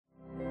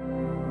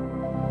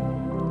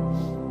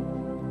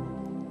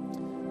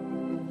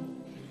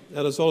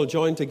Let us all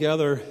join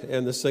together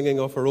in the singing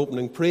of our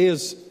opening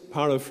praise,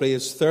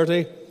 paraphrase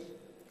 30.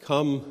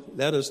 Come,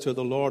 let us to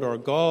the Lord our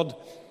God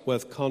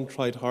with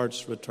contrite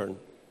hearts return.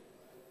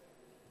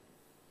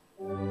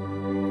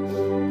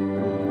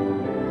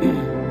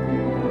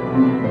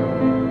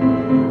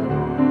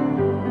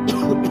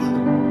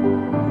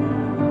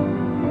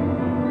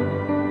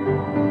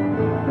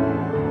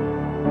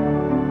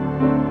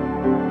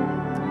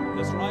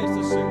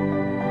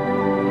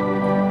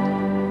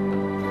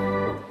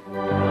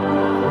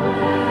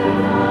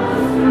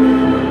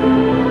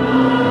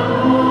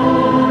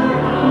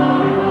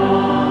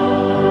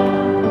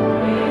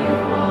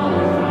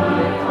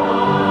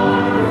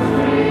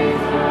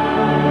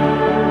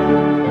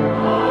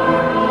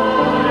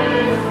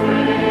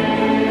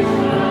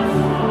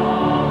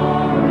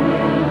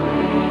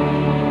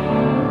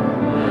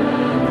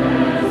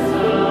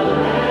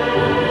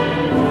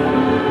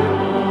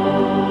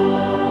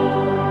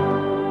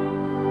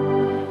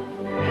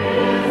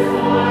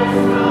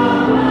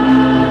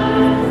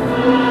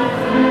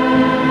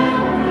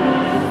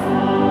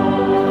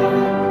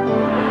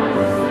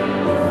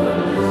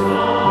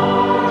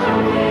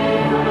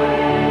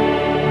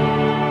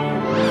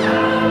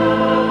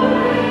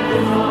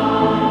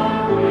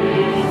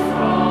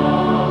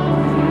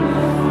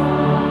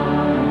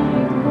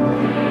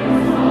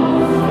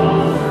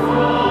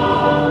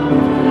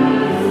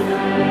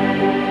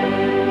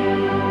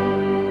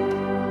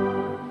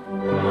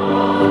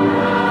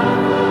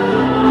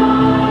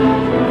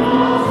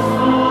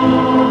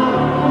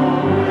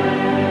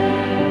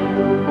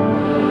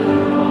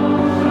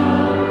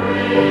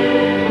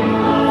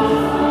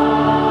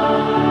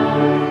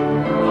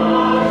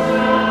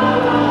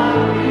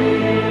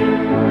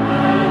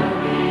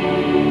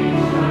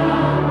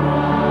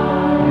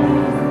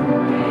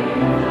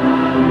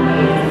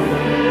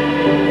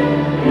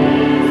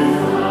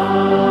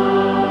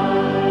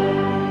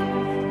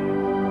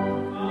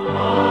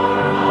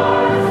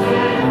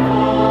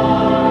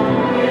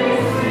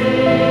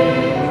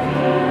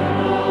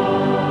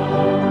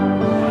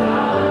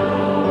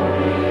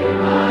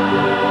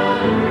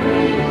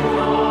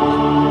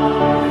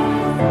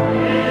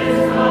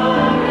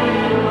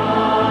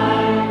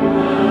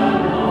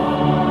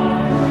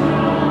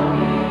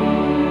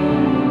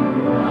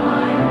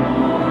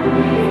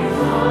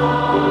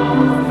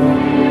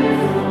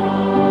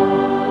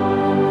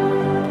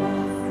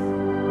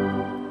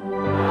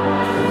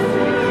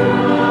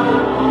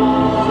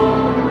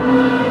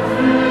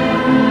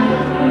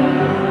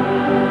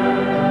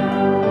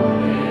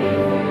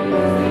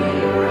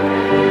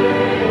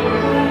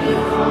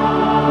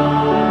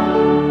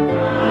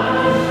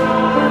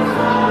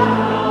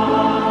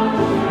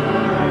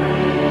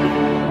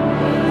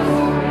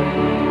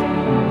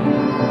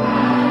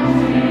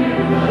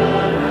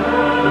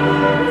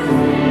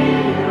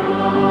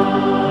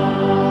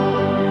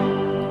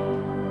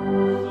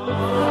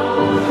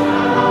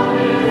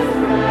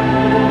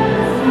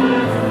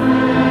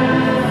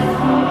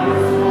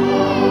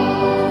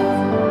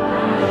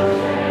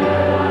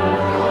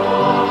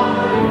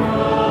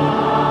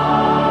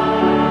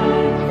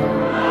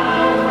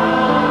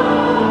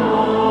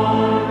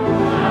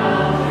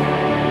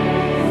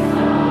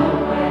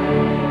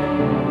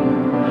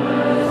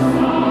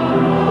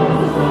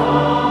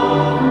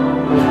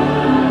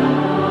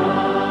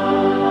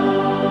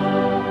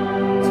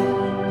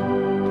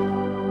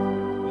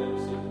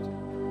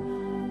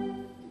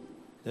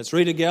 Let's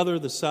read together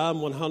the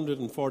Psalm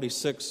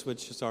 146,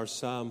 which is our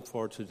psalm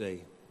for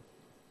today.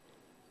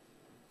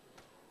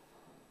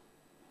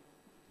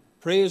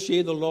 Praise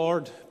ye the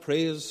Lord,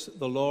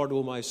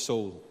 O my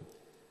soul.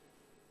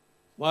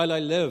 While I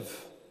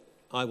live,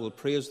 I will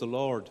praise the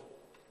Lord.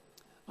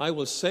 I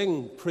will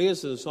sing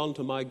praises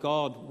unto my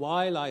God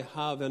while I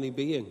have any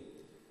being.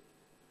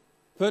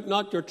 Put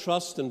not your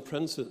trust in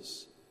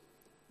princes,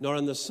 nor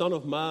in the Son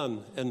of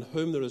Man, in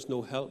whom there is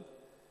no help.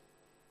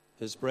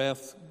 His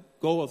breath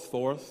goeth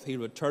forth, he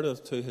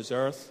returneth to his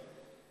earth.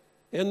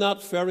 In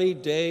that very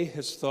day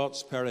his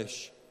thoughts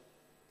perish.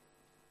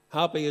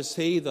 Happy is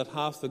he that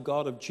hath the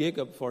God of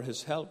Jacob for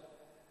his help,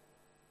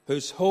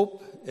 whose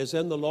hope is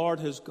in the Lord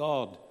his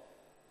God,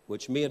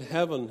 which made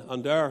heaven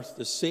and earth,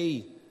 the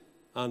sea,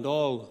 and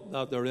all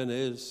that therein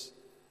is,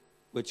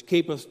 which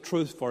keepeth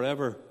truth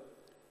forever,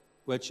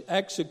 which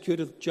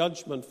executeth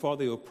judgment for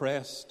the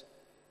oppressed,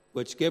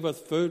 which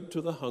giveth food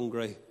to the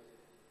hungry.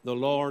 The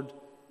Lord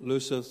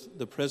looseth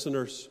the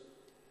prisoners.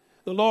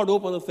 The Lord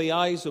openeth the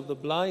eyes of the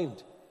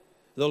blind.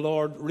 The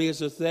Lord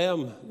raiseth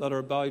them that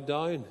are bowed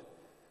down.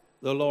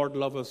 The Lord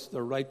loveth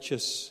the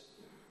righteous.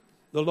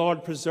 The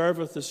Lord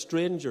preserveth the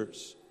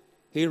strangers.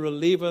 He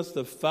relieveth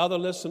the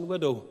fatherless and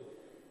widow.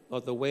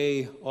 But the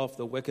way of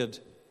the wicked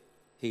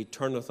he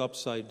turneth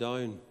upside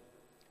down.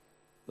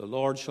 The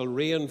Lord shall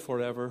reign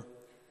forever,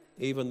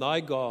 even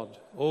thy God,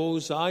 O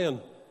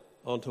Zion,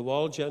 unto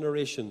all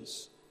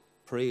generations.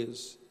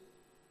 Praise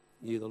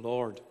ye the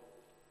Lord.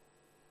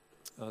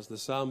 As the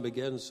psalm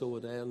begins, so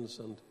it ends,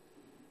 and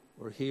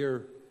we're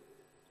here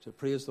to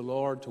praise the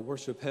Lord, to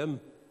worship him,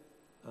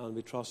 and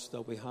we trust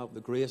that we have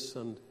the grace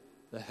and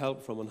the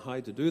help from on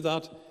high to do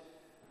that.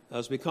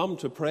 As we come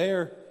to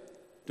prayer,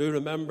 do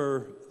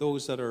remember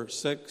those that are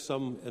sick,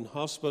 some in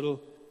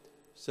hospital.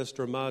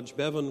 Sister Madge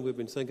Bevan, we've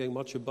been thinking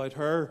much about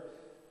her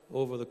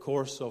over the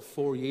course of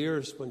 4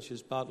 years when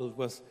she's battled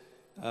with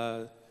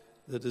the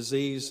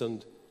disease,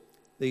 and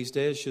these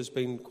days she's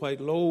been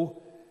quite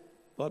low,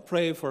 but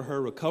pray for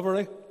her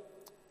recovery.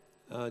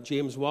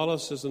 James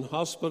Wallace is in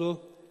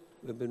hospital.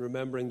 We've been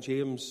remembering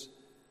James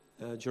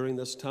during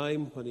this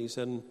time when he's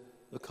in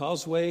the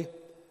Causeway,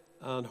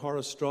 and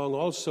Horace Strong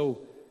also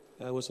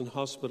was in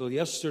hospital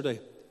yesterday.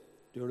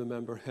 Do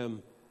remember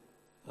him.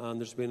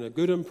 And there's been a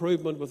good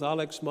improvement with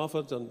Alex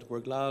Moffat, and we're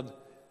glad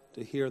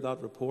to hear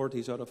that report.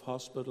 He's out of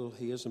hospital.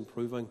 He is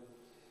improving.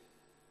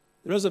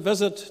 There is a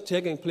visit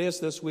taking place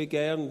this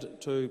weekend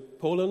to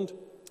Poland.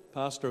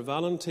 Pastor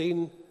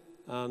Valentine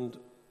and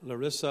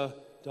Larissa,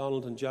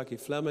 Donald and Jackie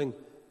Fleming,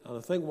 and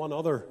I think one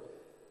other,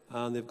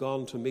 and they've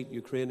gone to meet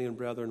Ukrainian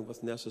brethren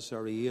with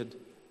necessary aid.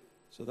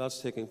 So that's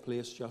taking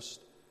place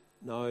just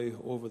now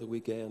over the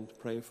weekend.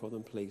 Pray for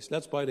them, please.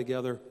 Let's bow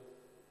together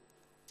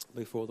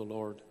before the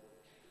Lord.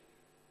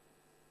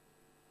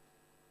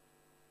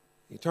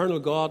 Eternal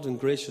God and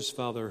gracious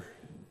Father,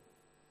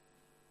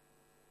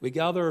 we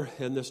gather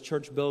in this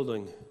church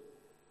building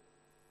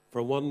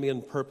for one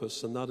main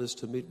purpose, and that is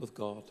to meet with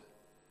God.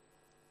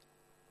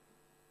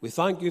 We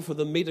thank you for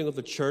the meeting of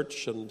the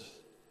church and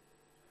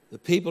the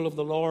people of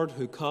the Lord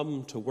who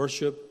come to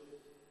worship.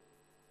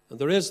 And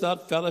there is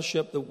that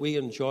fellowship that we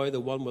enjoy,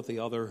 the one with the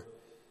other.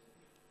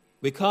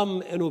 We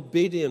come in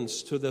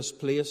obedience to this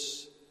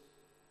place,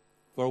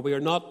 for we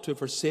are not to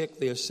forsake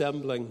the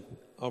assembling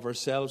of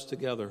ourselves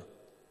together.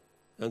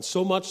 And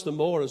so much the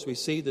more as we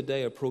see the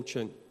day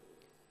approaching.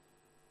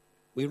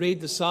 We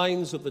read the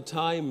signs of the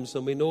times,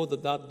 and we know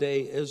that that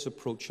day is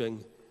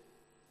approaching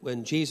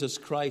when Jesus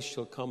Christ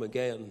shall come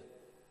again.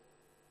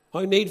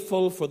 How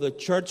needful for the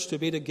church to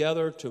be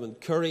together, to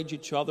encourage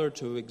each other,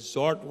 to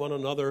exhort one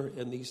another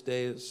in these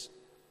days.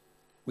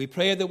 We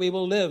pray that we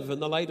will live in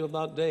the light of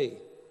that day.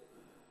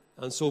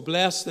 And so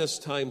bless this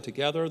time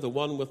together, the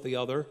one with the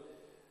other.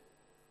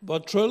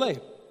 But truly,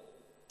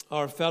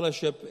 our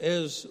fellowship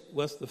is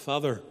with the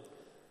Father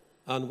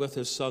and with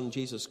his Son,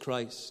 Jesus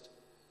Christ.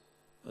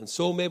 And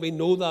so may we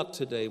know that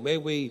today. May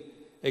we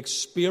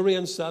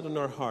experience that in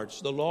our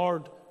hearts. The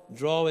Lord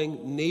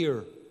drawing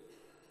near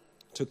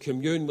to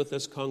commune with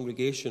this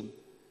congregation,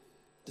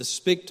 to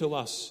speak to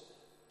us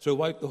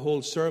throughout the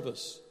whole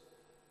service,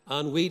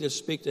 and we to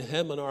speak to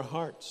him in our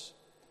hearts.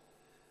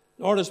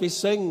 Lord, as we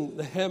sing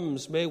the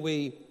hymns, may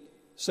we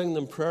sing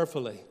them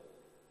prayerfully.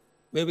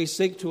 May we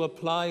seek to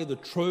apply the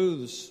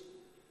truths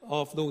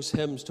of those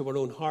hymns to our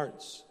own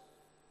hearts.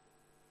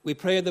 We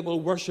pray that we'll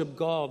worship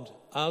God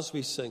as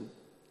we sing,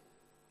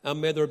 and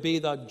may there be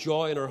that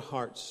joy in our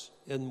hearts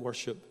in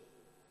worship.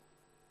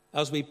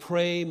 As we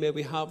pray, may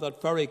we have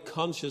that very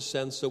conscious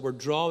sense that we're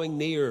drawing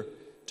near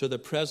to the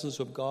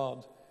presence of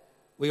God.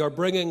 We are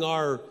bringing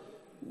our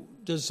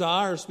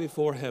desires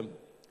before him.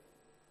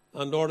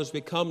 And Lord, as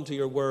we come to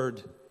your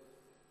word,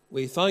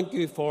 we thank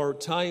you for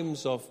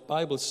times of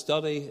Bible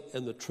study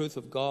in the truth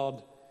of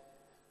God.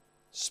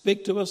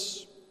 Speak to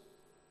us.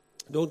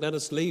 Don't let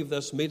us leave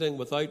this meeting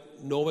without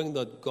knowing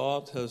that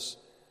God has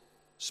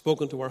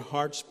spoken to our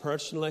hearts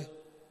personally.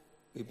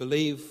 We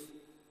believe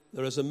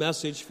there is a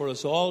message for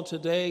us all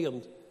today,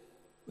 and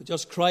we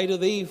just cry to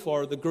thee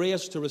for the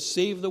grace to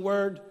receive the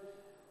word,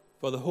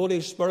 for the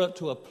Holy Spirit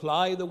to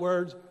apply the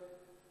word.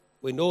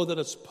 We know that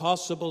it's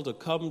possible to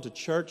come to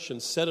church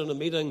and sit in a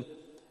meeting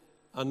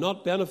and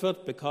not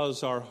benefit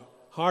because our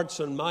hearts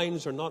and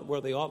minds are not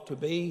where they ought to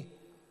be.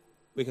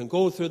 We can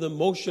go through the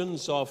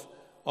motions of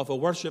a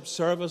worship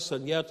service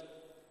and yet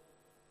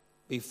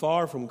be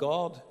far from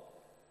God.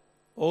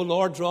 Oh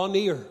Lord, draw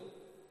near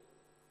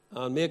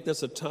and make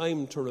this a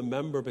time to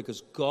remember, because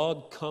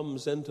God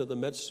comes into the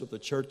midst of the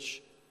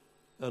church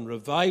and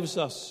revives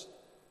us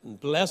and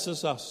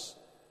blesses us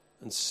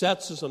and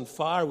sets us on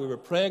fire. We were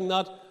praying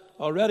that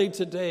already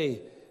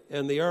today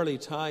in the early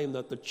time,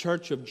 that the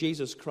church of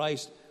Jesus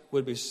Christ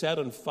would be set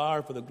on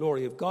fire for the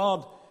glory of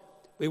God.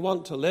 We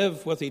want to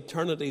live with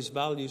eternity's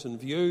values in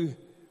view.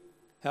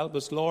 Help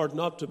us, Lord,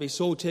 not to be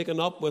so taken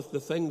up with the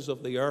things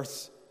of the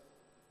earth.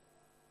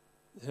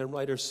 The hymn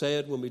writer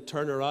said, when we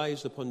turn our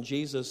eyes upon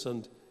Jesus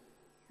and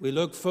we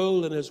look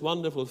full in his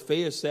wonderful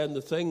face, then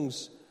the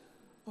things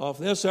of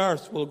this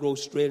earth will grow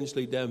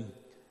strangely dim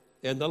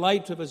in the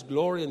light of his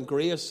glory and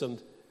grace. And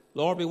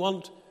Lord, we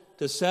want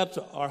to set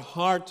our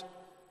heart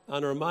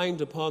and our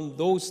mind upon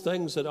those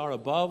things that are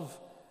above,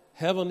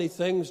 heavenly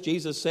things.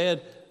 Jesus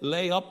said,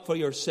 lay up for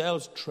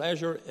yourselves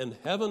treasure in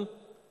heaven.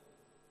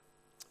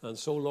 And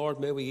so, Lord,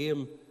 may we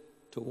aim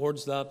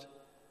towards that.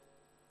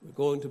 We're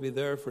going to be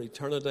there for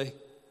eternity.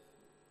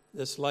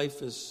 This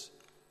life is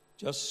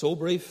just so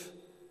brief,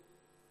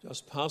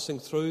 just passing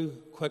through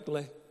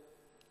quickly.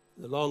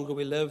 The longer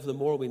we live, the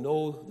more we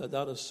know that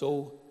that is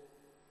so.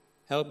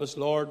 Help us,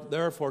 Lord,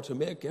 therefore, to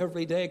make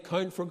every day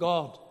count for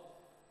God,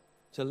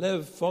 to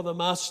live for the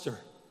Master,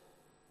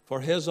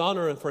 for his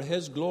honor and for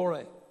his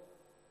glory,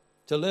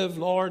 to live,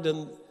 Lord,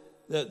 in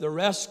the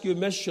rescue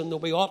mission that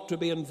we ought to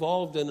be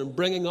involved in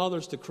bringing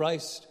others to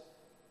Christ.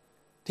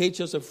 Teach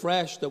us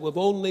afresh that we've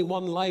only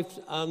one life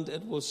and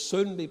it will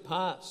soon be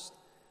past,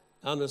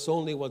 and it's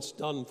only what's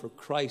done for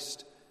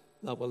Christ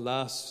that will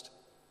last.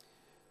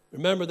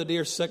 Remember the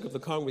dear sick of the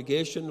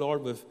congregation.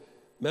 Lord, we've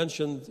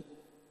mentioned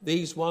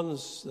these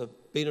ones that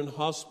have been in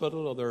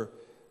hospital or they're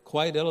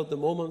quite ill at the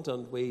moment,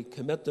 and we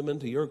commit them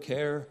into your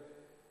care.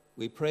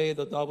 We pray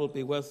that thou will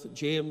be with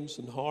James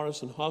and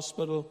Horace in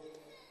hospital.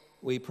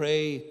 We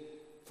pray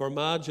for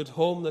Madge at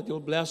home, that you'll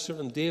bless her,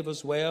 and Dave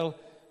as well,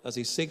 as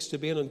he seeks to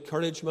be an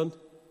encouragement.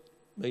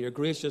 May your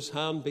gracious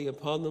hand be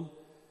upon them.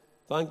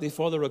 Thank thee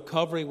for the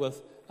recovery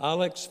with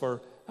Alex,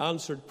 for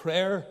answered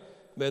prayer.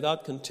 May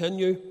that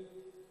continue.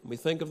 We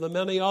think of the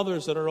many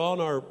others that are on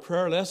our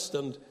prayer list,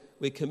 and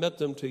we commit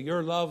them to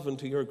your love and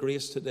to your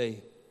grace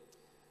today.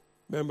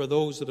 Remember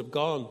those that have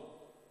gone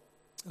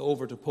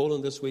over to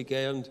Poland this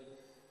weekend.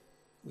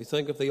 We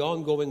think of the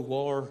ongoing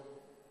war.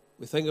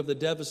 We think of the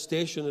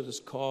devastation it has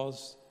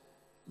caused,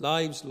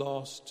 lives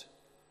lost,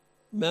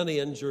 many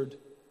injured,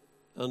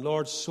 and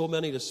Lord, so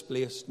many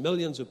displaced,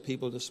 millions of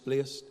people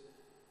displaced,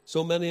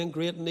 so many in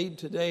great need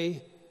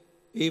today,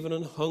 even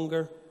in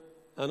hunger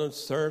and in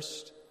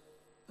thirst,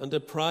 and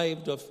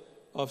deprived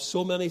of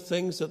so many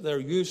things that they're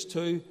used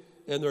to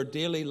in their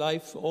daily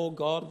life. Oh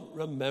God,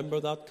 remember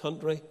that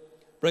country.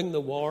 Bring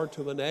the war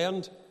to an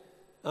end,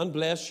 and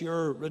bless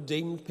your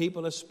redeemed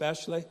people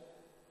especially.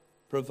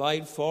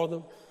 Provide for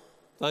them.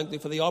 Thank thee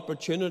for the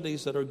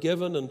opportunities that are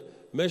given, and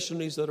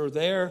missionaries that are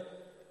there,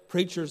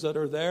 preachers that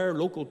are there,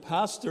 local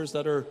pastors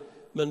that are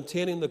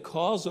maintaining the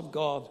cause of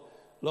God.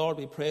 Lord,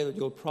 we pray that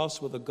you'll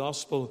prosper the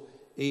gospel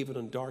even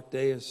in dark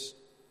days.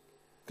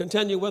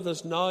 Continue with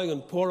us now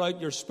and pour out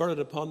your Spirit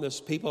upon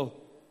this people.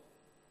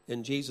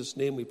 In Jesus'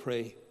 name we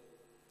pray.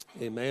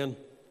 Amen.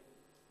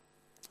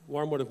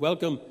 Warm word of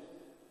welcome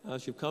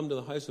as you've come to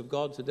the house of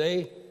God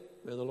today.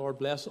 May the Lord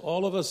bless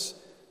all of us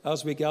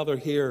as we gather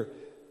here.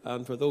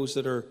 And for those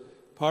that are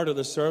part of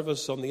the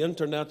service on the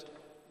internet,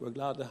 we're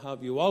glad to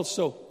have you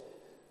also.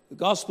 The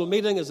gospel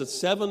meeting is at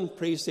 7,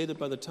 preceded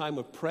by the time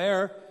of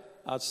prayer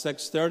at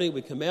 6:30.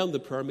 We commend the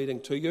prayer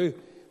meeting to you.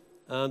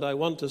 And I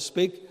want to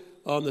speak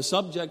on the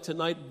subject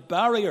tonight,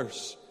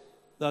 barriers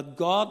that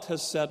God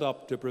has set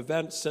up to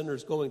prevent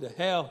sinners going to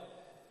hell.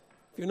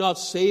 If you're not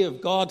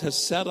saved, God has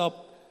set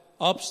up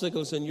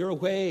obstacles in your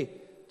way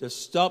to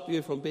stop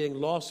you from being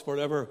lost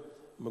forever.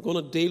 And we're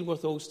going to deal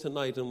with those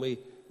tonight, and we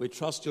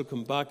trust you'll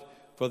come back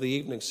for the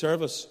evening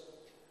service.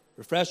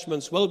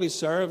 Refreshments will be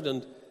served,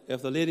 and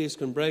if the ladies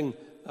can bring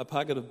a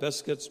packet of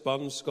biscuits,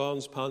 buns,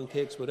 scones,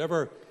 pancakes,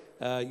 whatever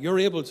you're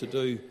able to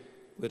do,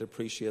 we'd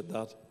appreciate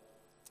that.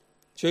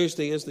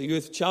 Tuesday is the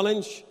Youth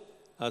Challenge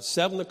at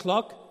 7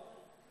 o'clock.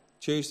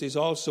 Tuesday is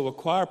also a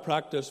choir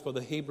practice for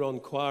the Hebron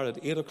Choir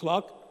at 8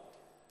 o'clock.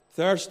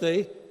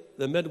 Thursday,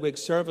 the midweek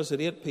service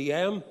at 8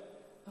 p.m.,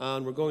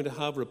 and we're going to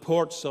have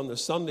reports on the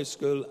Sunday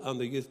School and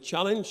the Youth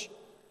Challenge,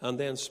 and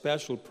then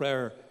special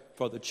prayer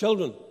for the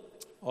children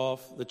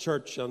of the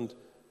church and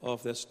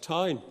of this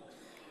town.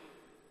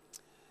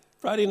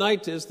 Friday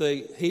night is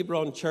the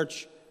Hebron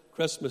Church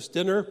Christmas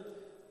dinner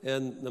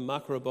in the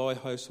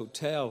Macroboy House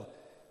Hotel,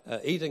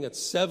 eating at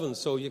 7,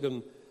 so you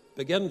can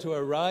begin to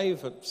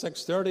arrive at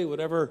 6:30,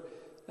 whatever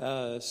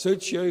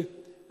suits you,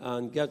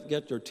 and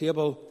get your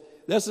table.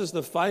 This is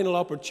the final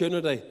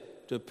opportunity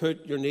to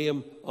put your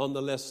name on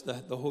the list.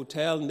 The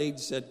hotel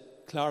needs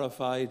it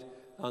clarified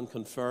and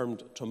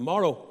confirmed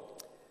tomorrow.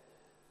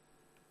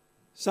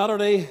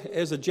 Saturday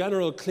is a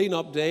general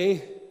clean-up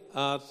day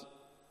at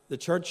the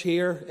church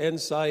here,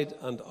 inside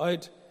and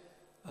out.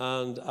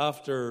 And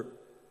after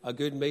a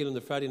good meal on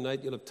the Friday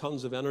night, you'll have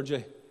tons of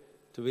energy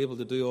to be able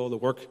to do all the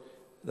work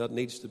that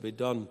needs to be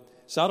done.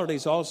 Saturday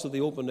is also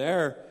the open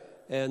air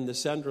in the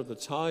centre of the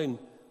town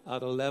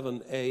at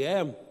 11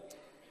 a.m.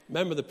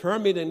 Remember the prayer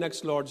meeting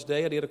next Lord's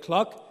Day at 8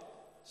 o'clock,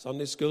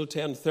 Sunday school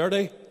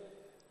 10:30,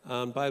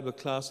 and Bible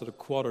class at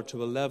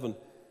 11:15.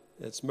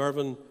 It's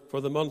Mervyn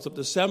for the month of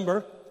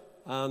December,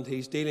 and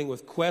he's dealing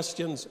with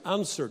questions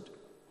answered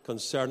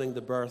concerning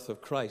the birth of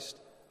Christ.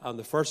 And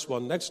the first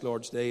one next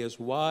Lord's Day is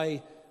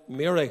why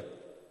Mary?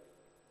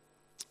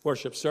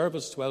 Worship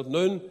service, 12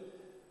 noon.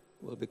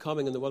 We'll be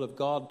coming in the will of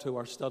God to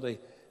our study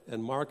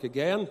in Mark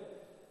again.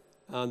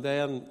 And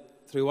then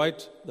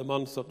throughout the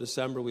month of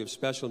December, we have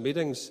special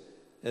meetings.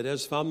 It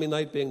is family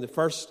night being the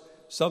first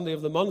Sunday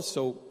of the month,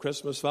 so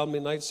Christmas family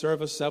night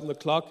service, 7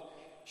 o'clock.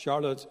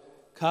 Charlotte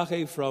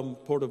Cahy from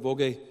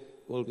Portavogie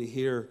will be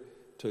here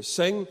to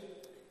sing.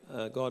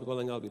 God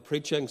willing, I'll be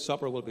preaching.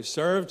 Supper will be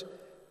served.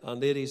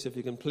 And ladies, if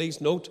you can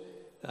please note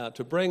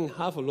to bring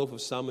half a loaf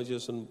of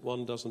sandwiches and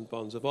 1 dozen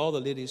buns. If all the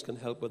ladies can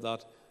help with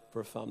that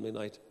for family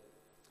night.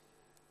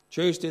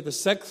 Tuesday, the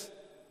 6th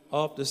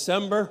of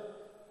December,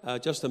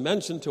 just to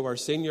mention to our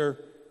senior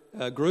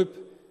group,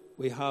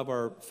 we have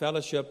our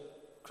fellowship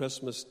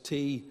Christmas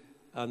tea,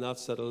 and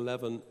that's at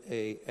 11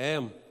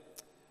 a.m.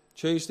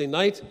 Tuesday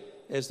night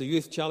is the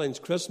Youth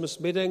Challenge Christmas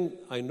meeting.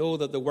 I know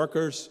that the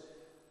workers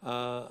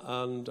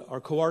and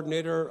our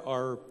coordinator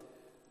are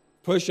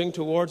pushing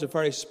towards a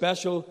very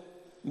special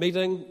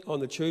meeting on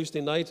the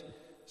Tuesday night.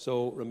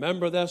 So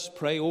remember this,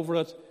 pray over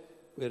it.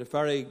 We had a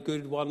very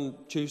good one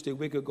Tuesday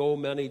week ago.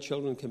 Many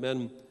children came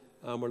in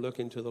and were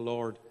looking to the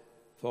Lord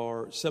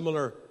for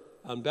similar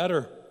and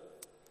better.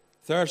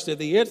 Thursday,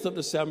 the 8th of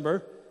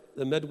December,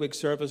 the midweek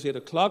service, 8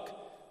 o'clock,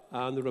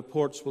 and the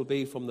reports will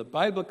be from the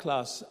Bible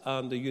class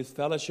and the youth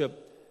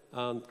fellowship,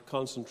 and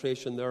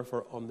concentration,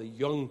 therefore, on the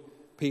young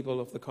people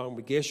of the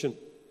congregation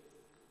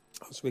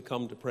as we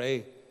come to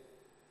pray.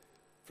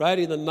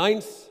 Friday the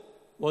 9th, I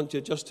want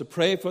you just to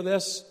pray for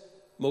this.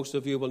 Most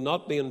of you will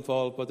not be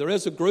involved, but there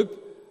is a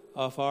group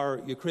of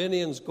our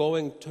Ukrainians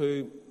going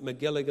to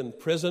McGilligan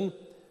prison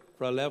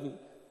for 11.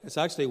 It's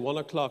actually 1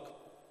 o'clock.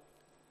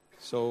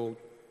 So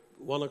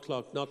 1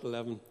 o'clock, not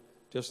 11,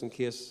 just in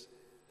case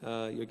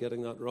you're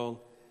getting that wrong.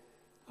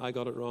 I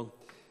got it wrong.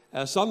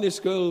 Sunday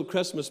school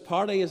Christmas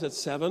party is at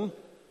 7,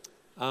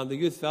 and the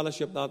youth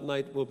fellowship that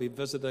night will be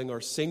visiting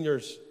our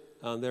seniors,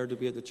 and they're to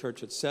be at the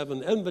church at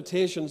 7.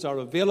 Invitations are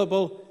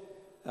available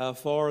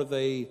for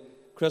the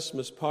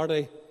Christmas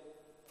party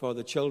for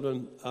the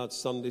children at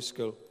Sunday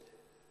school.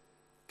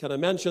 Can I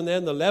mention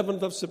then the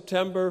 11th of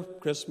September,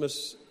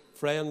 Christmas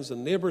Friends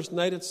and Neighbours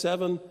Night at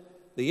 7.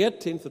 The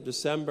 18th of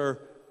December,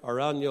 our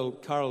annual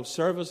carol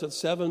service at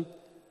 7.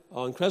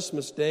 On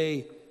Christmas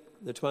Day,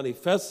 the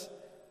 25th,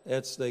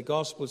 it's the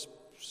gospel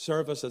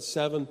service at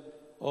 7.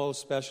 All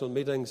special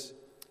meetings.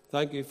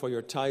 Thank you for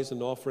your tithes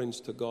and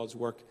offerings to God's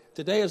work.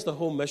 Today is the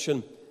home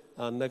mission,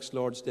 and next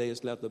Lord's Day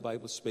is Let the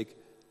Bible Speak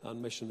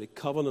and Missionary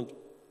Covenant.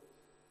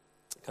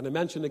 Can I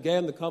mention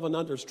again the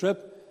Covenanters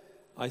trip?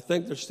 I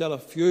think there's still a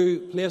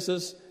few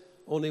places.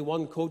 Only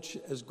one coach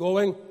is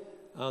going,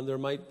 and there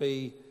might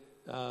be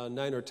 9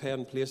 or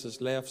 10 places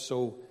left.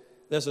 So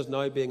this is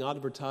now being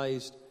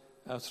advertised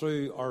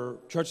through our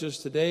churches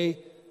today,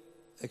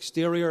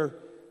 exterior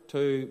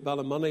to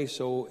Ballymoney.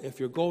 So if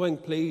you're going,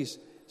 please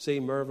see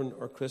Mervyn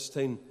or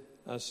Christine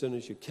as soon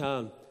as you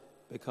can,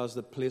 because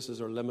the places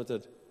are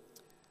limited.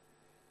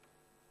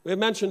 We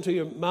mentioned to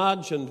you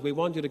Madge, and we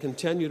want you to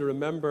continue to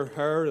remember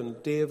her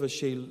and Dave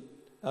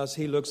as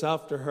he looks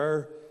after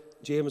her.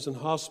 James in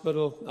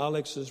hospital,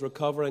 Alex is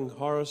recovering,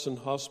 Horace in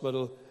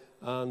hospital,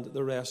 and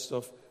the rest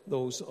of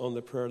those on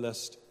the prayer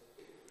list.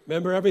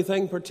 Remember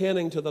everything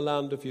pertaining to the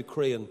land of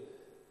Ukraine,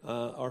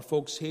 our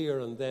folks here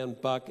and then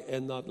back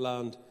in that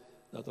land,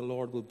 that the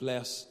Lord will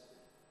bless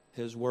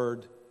his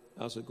word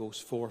as it goes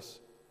forth.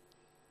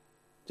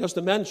 Just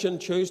to mention,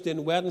 Tuesday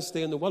and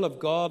Wednesday, in the will of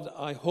God,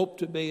 I hope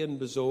to be in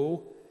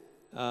Bezo,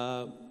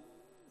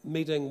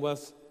 meeting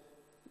with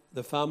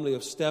the family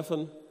of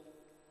Stephen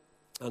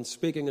and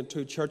speaking in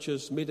 2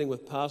 churches, meeting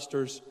with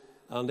pastors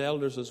and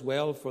elders as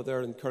well for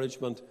their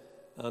encouragement,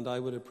 and I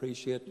would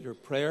appreciate your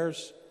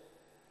prayers.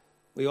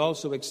 We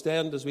also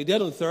extend, as we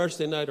did on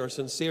Thursday night, our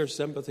sincere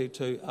sympathy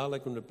to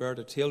Alec and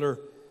Roberta Taylor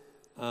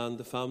and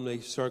the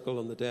family circle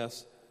on the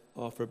death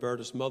of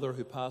Roberta's mother,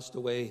 who passed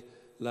away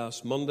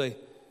last Monday.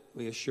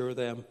 We assure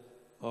them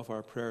of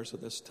our prayers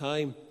at this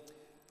time.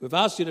 We've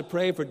asked you to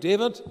pray for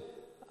David,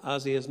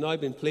 as he has now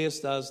been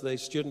placed as the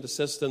student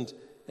assistant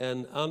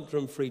in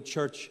Antrim Free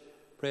Church.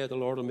 Pray the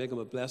Lord will make him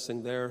a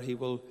blessing there. He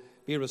will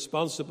be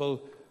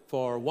responsible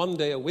for 1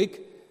 day a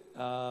week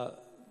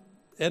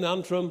in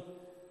Antrim,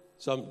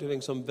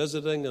 doing some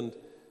visiting and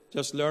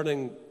just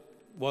learning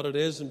what it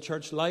is in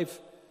church life,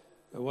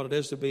 what it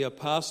is to be a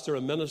pastor,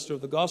 a minister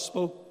of the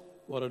gospel,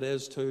 what it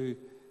is to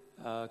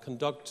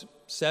conduct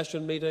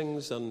session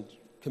meetings and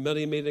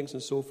committee meetings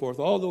and so forth,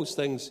 all those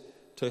things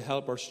to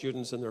help our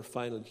students in their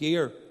final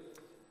year.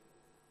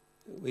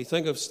 We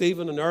think of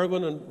Stephen and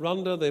Erwin and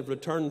Rhonda. They've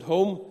returned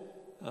home.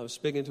 I was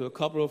speaking to a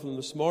couple of them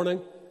this morning.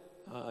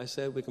 I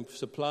said we can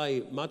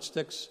supply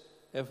matchsticks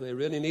if they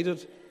really need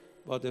it,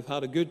 but they've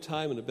had a good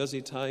time and a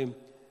busy time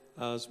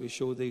as we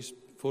show these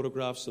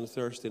photographs on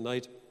Thursday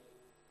night.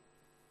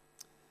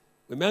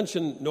 We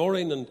mentioned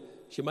Noreen, and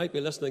she might be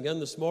listening in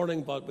this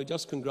morning, but we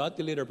just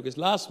congratulate her because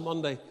last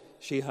Monday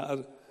she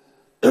had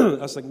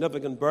a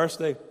significant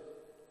birthday,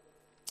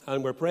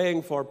 and we're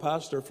praying for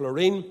Pastor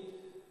Florine.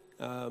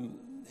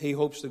 He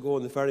hopes to go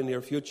in the very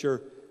near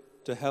future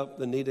to help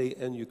the needy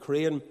in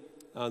Ukraine,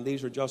 and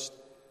these are just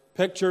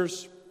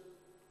pictures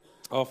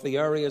of the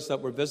areas that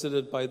were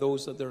visited by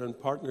those that they're in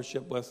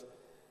partnership with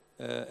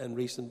in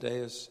recent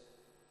days.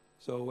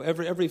 So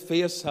every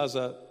face has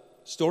a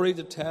story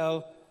to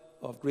tell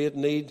of great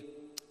need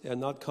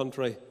in that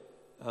country,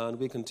 and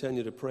we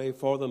continue to pray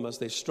for them as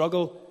they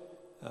struggle.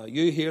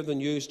 You hear the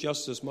news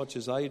just as much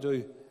as I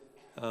do,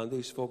 and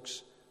these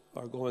folks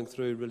are going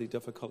through really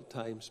difficult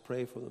times.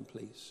 Pray for them,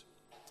 please.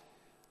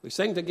 We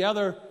sing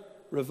together,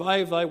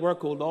 Revive Thy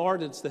Work, O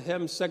Lord. It's the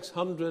hymn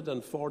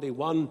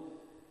 641.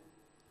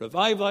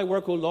 Revive Thy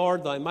work, O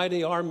Lord, Thy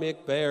mighty arm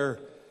make bare.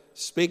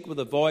 Speak with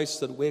a voice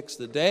that wakes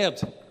the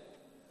dead,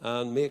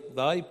 and make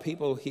Thy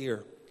people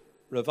hear.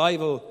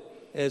 Revival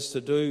is to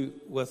do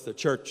with the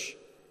church.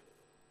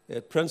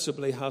 It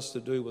principally has to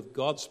do with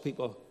God's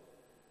people.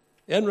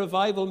 In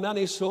revival,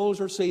 many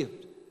souls are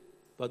saved,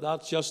 but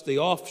that's just the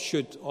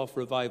offshoot of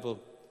revival.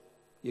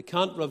 You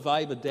can't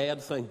revive a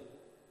dead thing.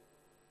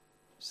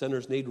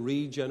 Sinners need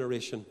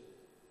regeneration.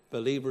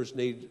 believers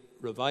need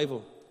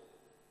revival.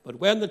 But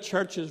when the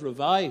church is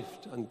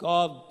revived and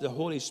God, the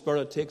Holy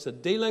Spirit, takes a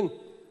dealing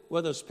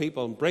with his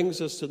people and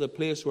brings us to the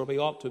place where we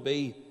ought to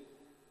be,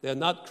 then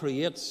that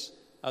creates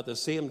at the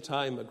same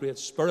time a great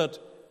spirit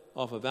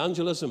of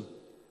evangelism.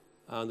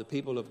 And the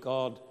people of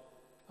God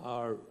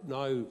are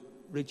now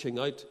reaching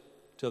out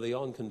to the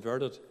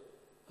unconverted.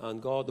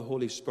 And God, the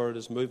Holy Spirit,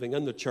 is moving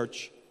in the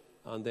church.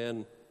 And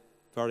then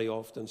very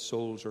often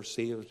souls are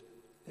saved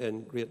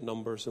in great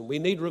numbers. And we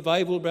need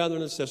revival,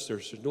 brethren and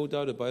sisters. There's no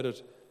doubt about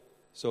it.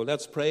 So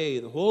let's pray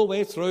the whole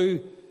way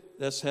through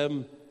this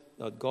hymn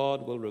that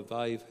God will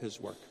revive his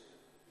work.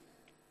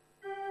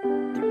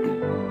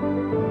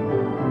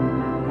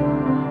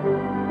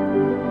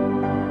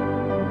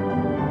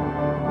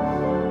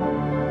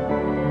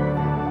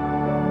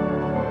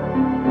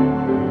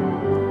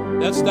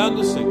 Let's stand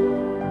to sing.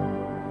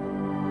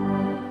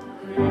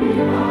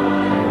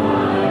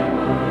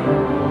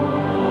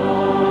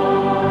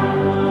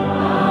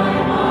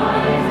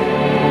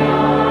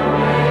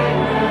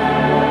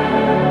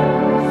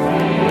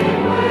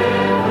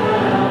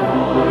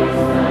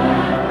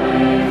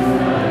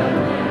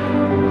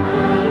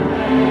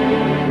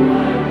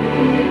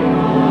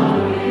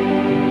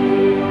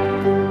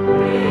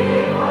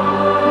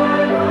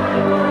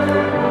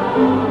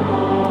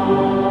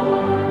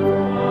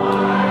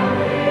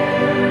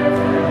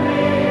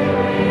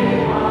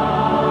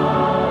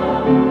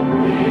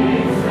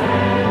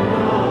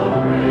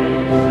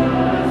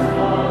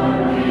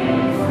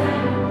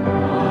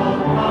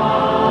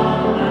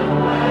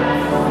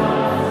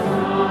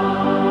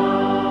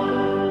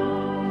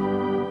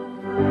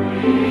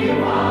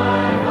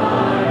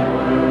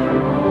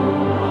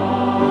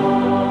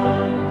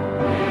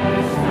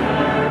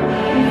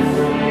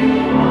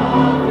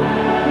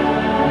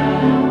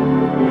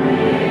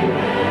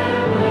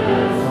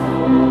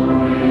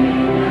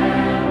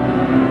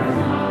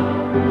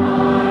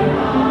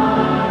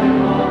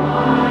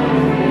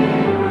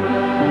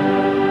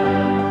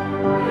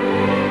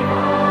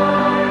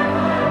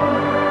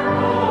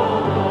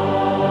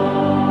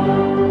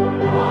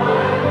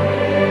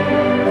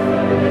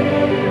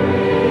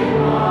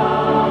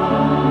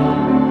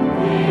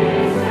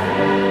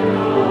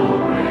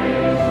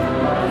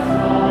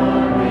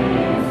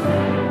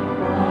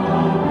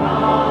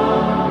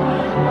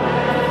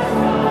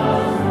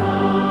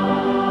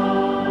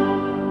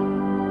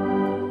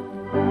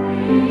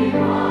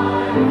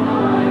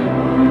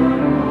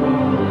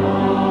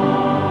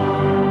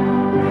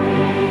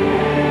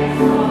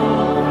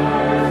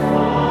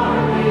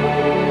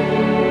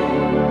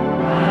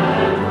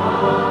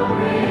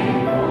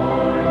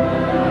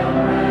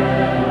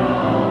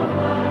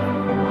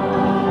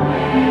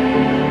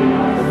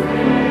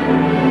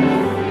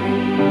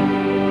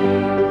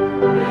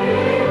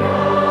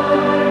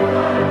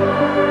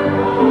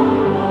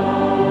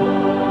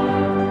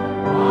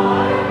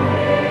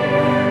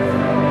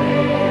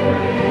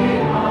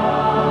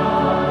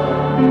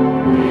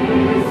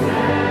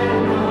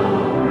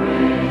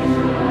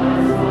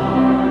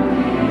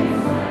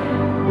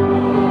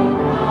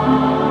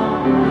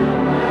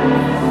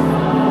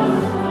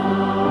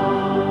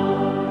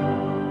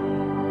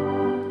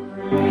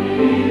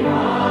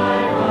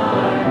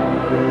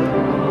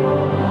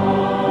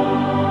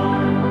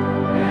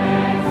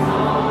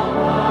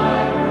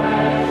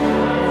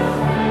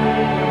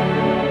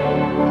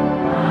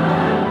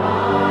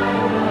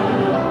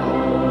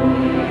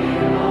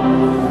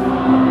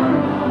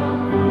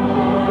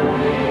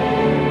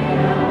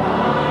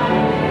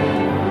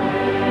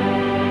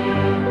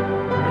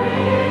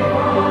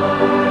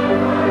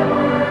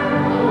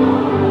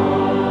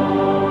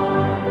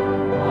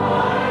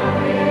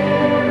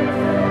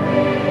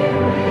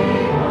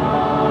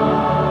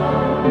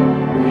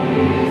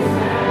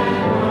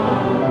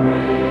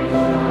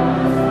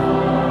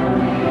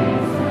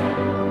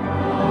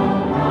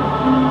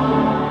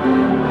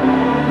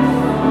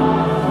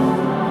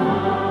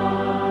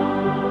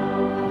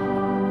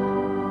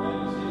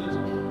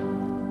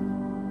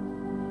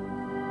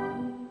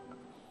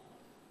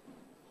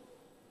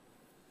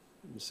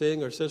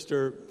 Seeing our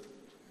sister,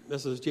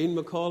 Mrs. Jean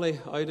Macaulay,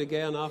 out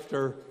again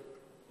after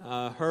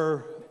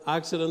her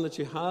accident that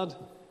she had.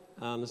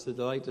 And it's a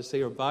delight to see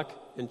her back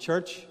in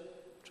church.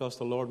 Trust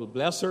the Lord will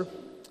bless her.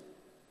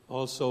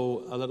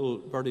 Also, a little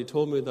birdie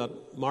told me that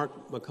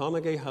Mark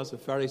McConaughey has a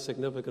very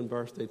significant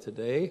birthday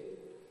today.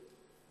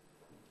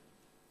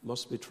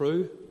 Must be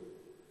true.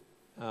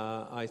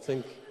 I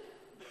think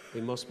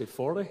he must be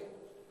 40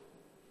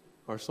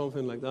 or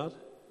something like that.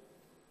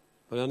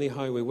 But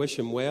anyhow, we wish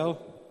him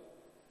well.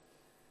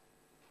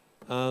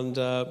 And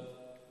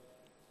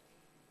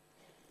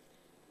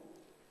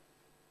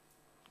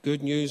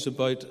good news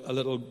about a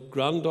little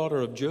granddaughter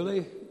of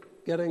Julie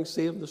getting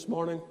saved this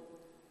morning.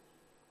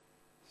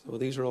 So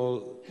these are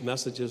all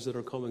messages that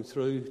are coming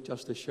through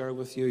just to share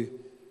with you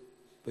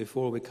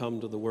before we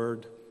come to the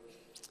Word.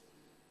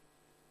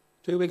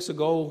 2 weeks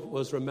ago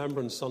was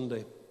Remembrance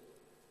Sunday.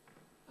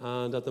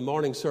 And at the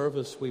morning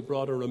service, we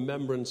brought a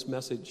remembrance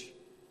message.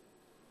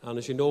 And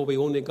as you know, we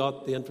only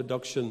got the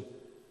introduction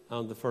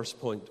and the first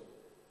point.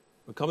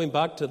 We're coming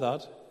back to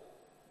that,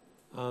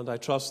 and I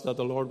trust that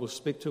the Lord will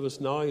speak to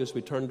us now as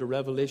we turn to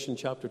Revelation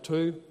chapter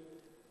 2.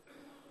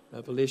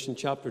 Revelation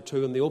chapter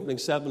 2, and the opening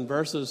 7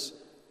 verses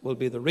will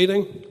be the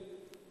reading.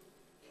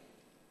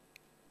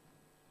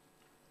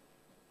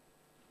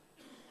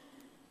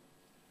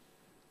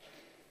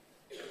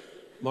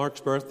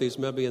 Mark's birthday is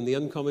maybe in the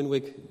incoming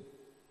week,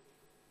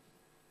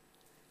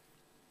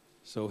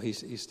 so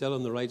he's still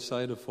on the right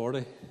side of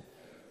 40.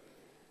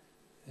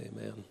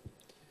 Amen.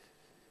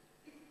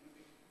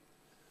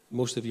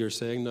 Most of you are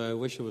saying now, I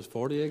wish I was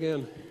 40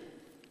 again.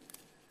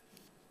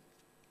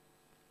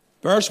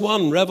 Verse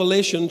 1,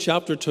 Revelation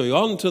chapter 2.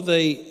 Unto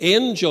the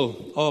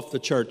angel of the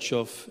church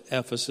of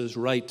Ephesus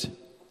write,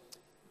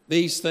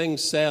 These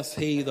things saith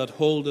he that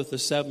holdeth the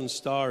 7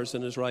 stars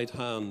in his right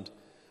hand,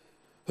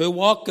 who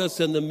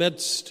walketh in the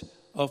midst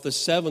of the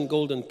 7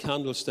 golden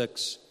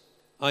candlesticks.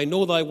 I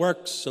know thy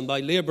works, and thy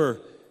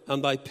labour,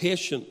 and thy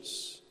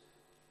patience,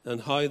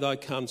 and how thou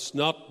canst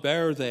not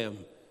bear them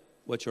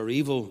which are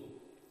evil.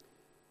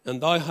 And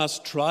thou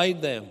hast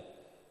tried them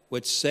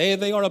which say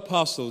they are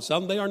apostles,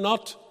 and they are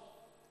not,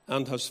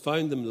 and hast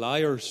found them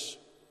liars,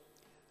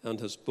 and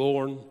hast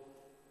borne,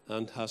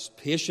 and hast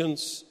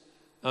patience,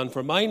 and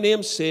for my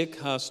name's sake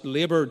hast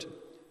laboured,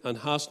 and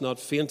hast not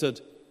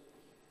fainted.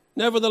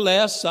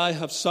 Nevertheless, I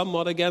have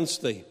somewhat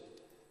against thee,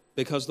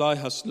 because thou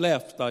hast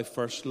left thy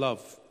first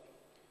love.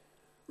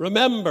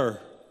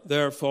 Remember,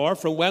 therefore,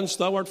 from whence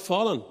thou art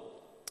fallen,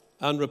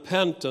 and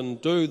repent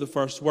and do the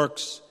first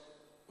works,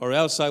 or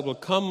else I will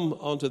come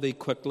unto thee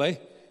quickly,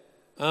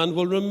 and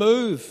will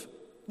remove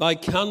thy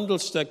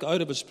candlestick out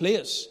of his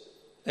place,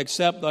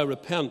 except thou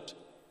repent.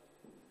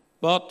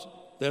 But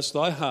this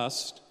thou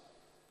hast,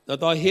 that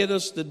thou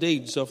hatest the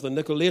deeds of the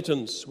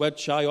Nicolaitans,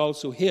 which I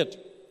also hate.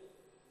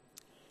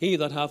 He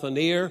that hath an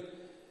ear,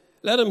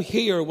 let him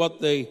hear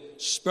what the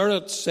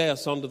Spirit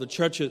saith unto the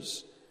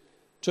churches.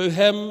 To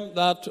him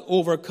that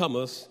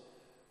overcometh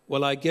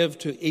will I give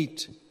to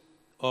eat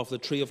of the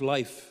tree of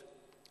life,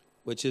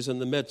 which is in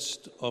the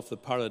midst of the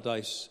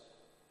paradise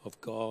of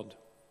God.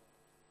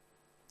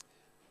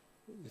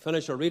 We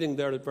finish our reading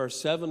there at verse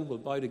 7. We'll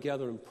bow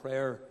together in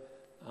prayer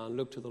and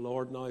look to the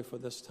Lord now for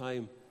this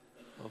time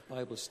of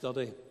Bible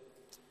study.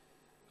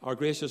 Our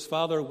gracious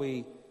Father,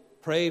 we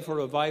pray for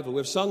revival.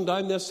 We've sung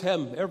down this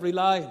hymn, every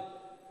line,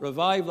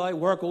 Revive thy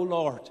work, O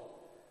Lord.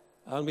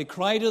 And we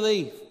cry to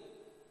thee.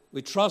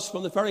 We trust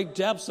from the very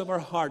depths of our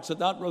hearts that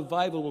that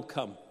revival will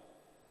come.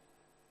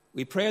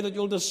 We pray that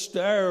you'll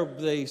disturb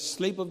the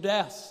sleep of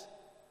death.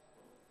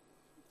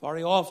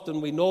 Very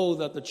often we know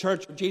that the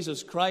Church of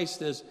Jesus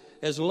Christ is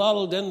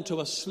lulled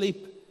into a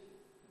sleep.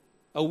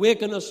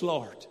 Awaken us,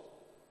 Lord.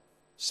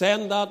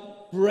 Send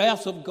that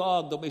breath of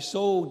God that we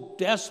so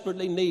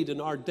desperately need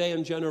in our day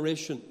and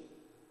generation.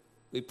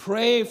 We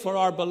pray for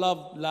our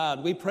beloved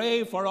land. We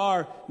pray for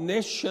our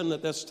nation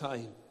at this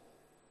time.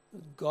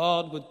 That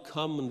God would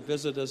come and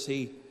visit as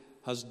he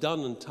has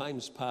done in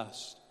times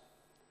past.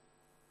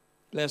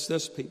 Bless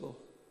this people.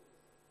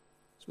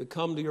 As we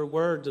come to your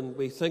word and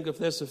we think of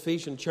this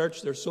Ephesian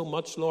church, there's so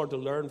much, Lord, to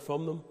learn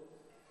from them.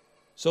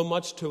 So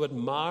much to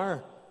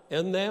admire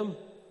in them.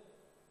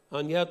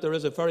 And yet there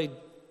is a very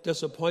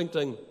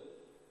disappointing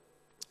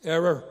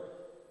error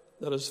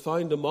that is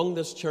found among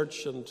this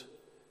church, and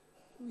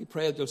we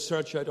pray that you'll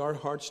search out our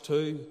hearts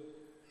too.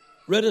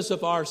 Rid us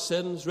of our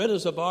sins, rid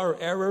us of our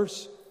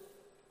errors.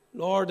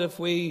 Lord, if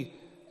we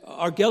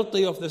are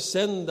guilty of the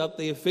sin that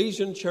the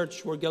Ephesian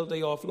church were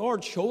guilty of,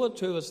 Lord, show it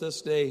to us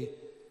this day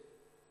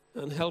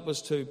and help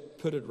us to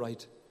put it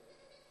right.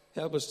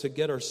 Help us to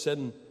get our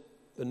sin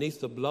beneath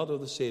the blood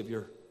of the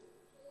Savior.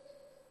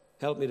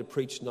 Help me to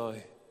preach now.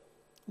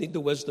 Need the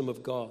wisdom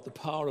of God, the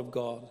power of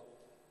God,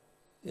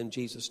 in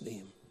Jesus'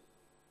 name.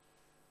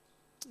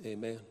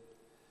 Amen.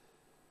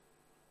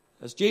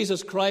 As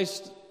Jesus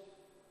Christ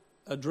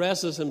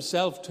addresses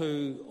himself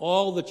to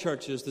all the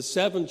churches, the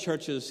 7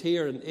 churches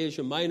here in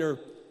Asia Minor,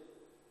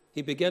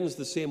 he begins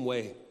the same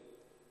way.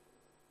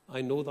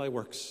 I know thy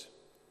works.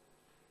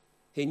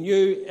 He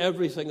knew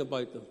everything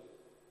about them,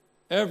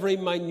 every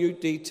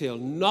minute detail.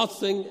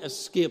 Nothing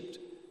escaped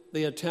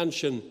the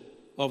attention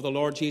of the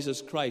Lord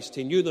Jesus Christ.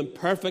 He knew them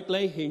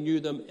perfectly. He knew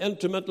them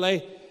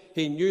intimately.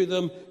 He knew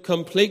them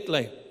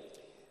completely,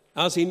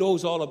 as he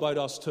knows all about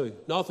us too.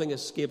 Nothing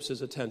escapes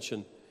his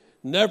attention.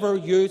 Never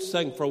you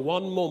think for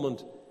one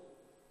moment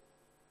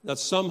that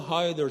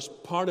somehow there's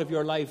part of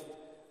your life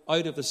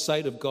out of the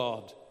sight of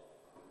God.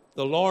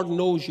 The Lord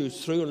knows you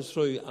through and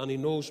through, and he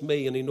knows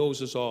me, and he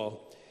knows us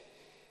all.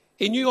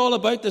 He knew all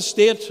about the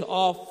state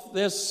of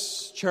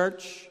this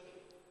church,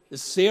 the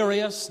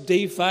serious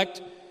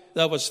defect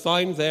that was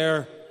found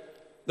there.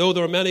 Though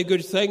there were many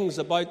good things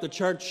about the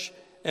church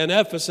in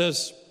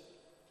Ephesus,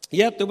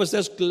 yet there was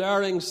this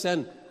glaring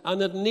sin,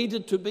 and it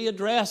needed to be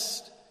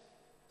addressed.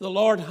 The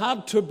Lord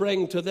had to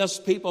bring to this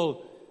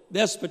people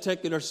this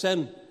particular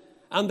sin,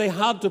 and they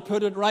had to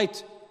put it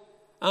right.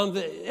 And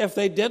if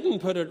they didn't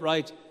put it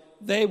right,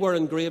 they were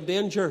in grave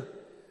danger.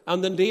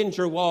 And the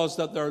danger was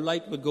that their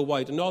light would go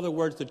out. In other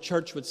words, the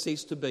church would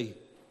cease to be.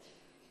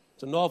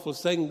 It's an awful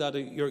thing that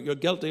you're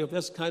guilty of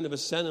this kind of a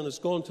sin, and it's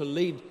going to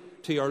lead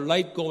to your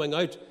light going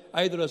out,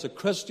 either as a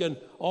Christian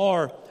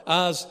or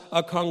as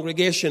a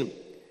congregation.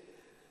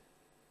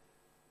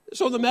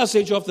 So the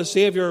message of the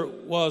Savior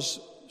was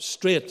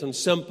straight and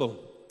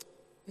simple.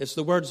 It's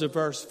the words of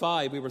verse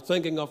 5. We were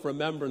thinking of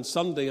Remembrance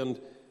Sunday, and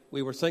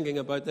we were thinking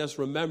about this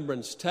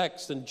remembrance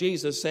text, and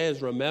Jesus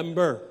says,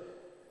 remember.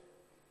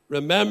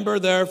 Remember,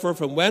 therefore,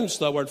 from whence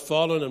thou art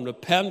fallen, and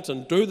repent,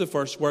 and do the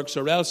first works,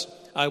 or else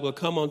I will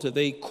come unto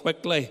thee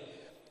quickly,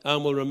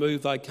 and will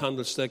remove thy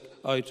candlestick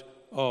out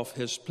of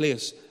his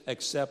place,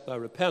 except thou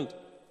repent.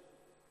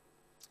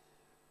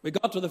 We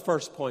got to the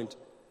first point.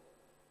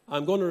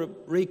 I'm going to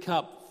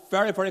recap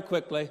very, very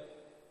quickly.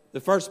 The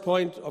first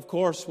point, of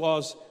course,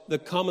 was the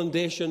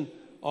commendation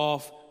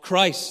of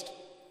Christ.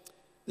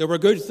 There were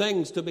good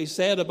things to be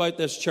said about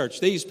this church.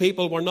 These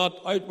people were not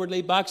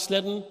outwardly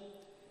backslidden.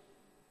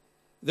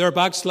 Their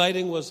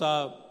backsliding was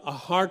a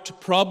heart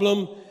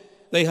problem.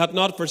 They had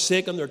not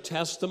forsaken their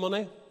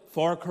testimony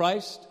for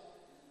Christ.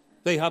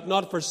 They had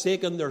not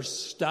forsaken their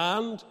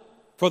stand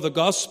for the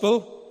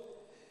gospel.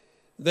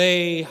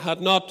 They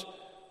had not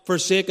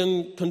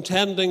forsaken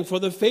contending for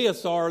the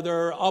faith or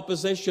their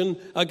opposition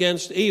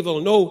against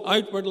evil. No,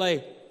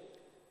 outwardly,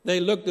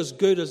 they looked as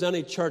good as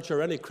any church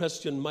or any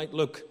Christian might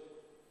look.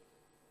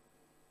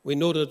 We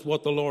noted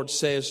what the Lord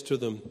says to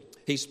them.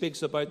 He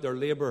speaks about their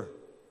labor.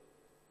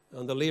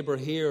 And the labor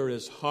here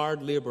is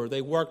hard labor.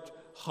 They worked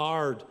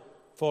hard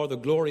for the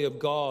glory of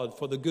God,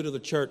 for the good of the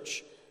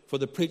church, for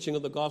the preaching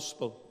of the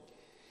gospel.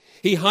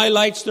 He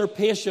highlights their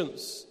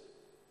patience.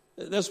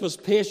 This was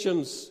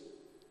patience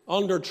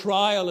under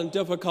trial and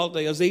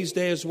difficulty, as these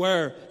days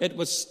were. It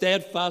was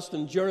steadfast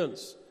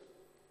endurance.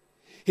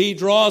 He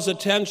draws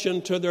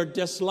attention to their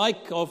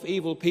dislike of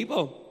evil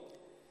people.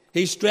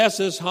 He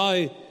stresses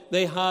how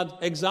they had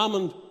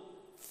examined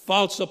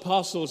false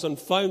apostles and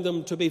found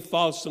them to be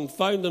false and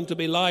found them to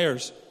be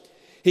liars.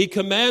 He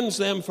commends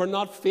them for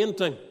not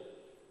fainting.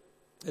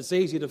 It's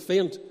easy to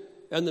faint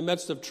in the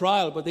midst of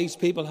trial, but these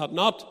people had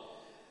not.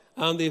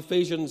 And the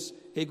Ephesians,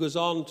 he goes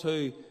on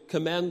to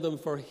commend them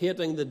for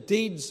hating the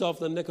deeds of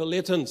the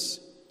Nicolaitans.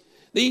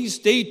 These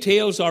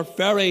details are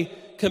very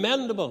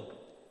commendable.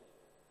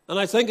 And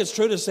I think it's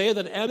true to say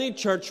that any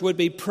church would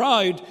be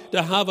proud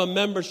to have a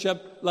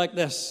membership like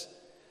this.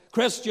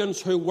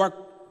 Christians who work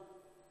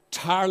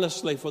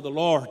tirelessly for the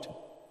Lord,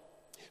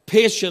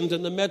 patient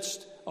in the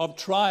midst of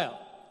trial,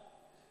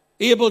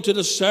 able to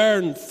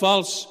discern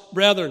false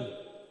brethren,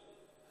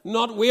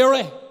 not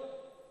weary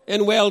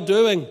in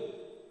well-doing,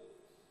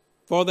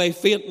 for they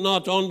faint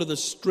not under the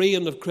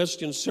strain of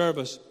Christian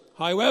service.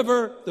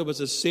 However, there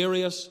was a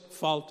serious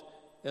fault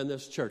in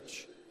this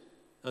church.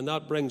 And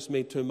that brings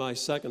me to my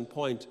second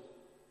point,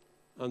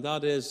 and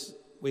that is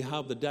we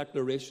have the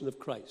declaration of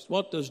Christ.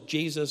 What does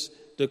Jesus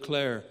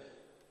declare?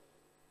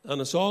 And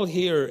it's all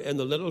here in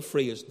the little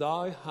phrase,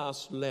 thou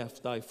hast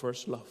left thy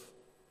first love.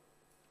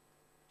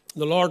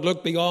 The Lord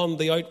looked beyond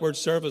the outward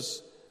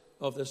service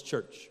of this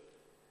church.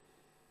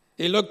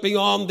 He looked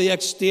beyond the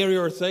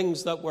exterior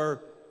things that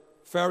were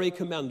very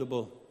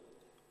commendable.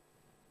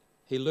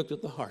 He looked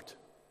at the heart.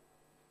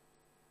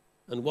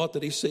 And what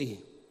did he see?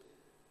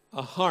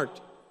 A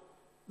heart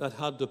that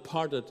had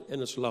departed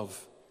in its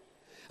love.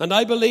 And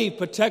I believe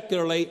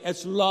particularly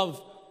its love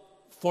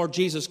for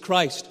Jesus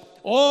Christ.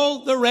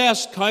 All the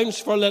rest counts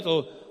for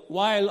little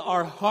while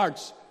our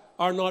hearts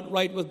are not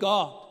right with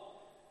God.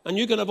 And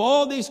you can have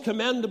all these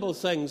commendable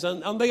things,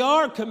 and they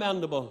are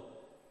commendable,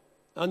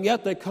 and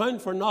yet they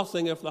count for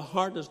nothing if the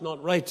heart is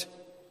not right.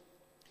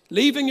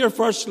 Leaving your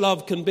first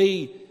love can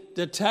be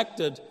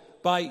detected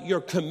by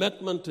your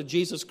commitment to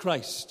Jesus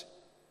Christ,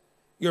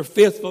 your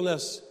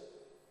faithfulness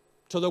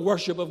to the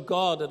worship of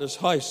God at his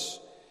house,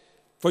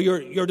 for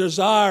your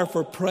desire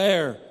for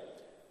prayer,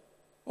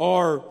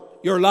 or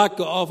your lack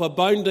of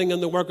abounding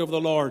in the work of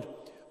the Lord.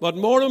 But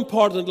more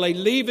importantly,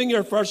 leaving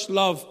your first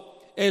love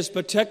is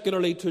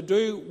particularly to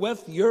do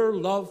with your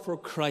love for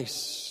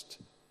Christ.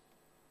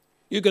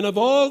 You can have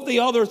all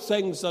the other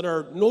things that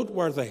are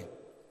noteworthy,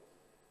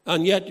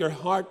 and yet your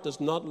heart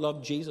does not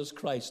love Jesus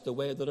Christ the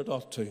way that it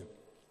ought to.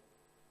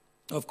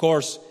 Of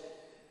course,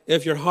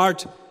 if your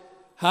heart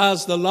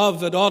has the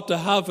love it ought to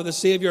have for the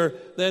Savior,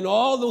 then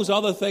all those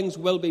other things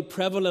will be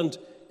prevalent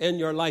in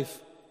your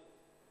life.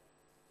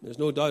 There's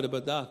no doubt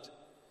about that.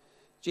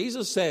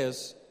 Jesus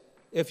says,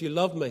 if you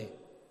love me,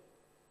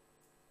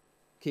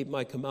 keep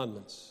my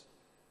commandments.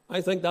 I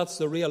think that's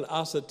the real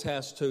acid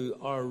test to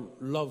our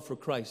love for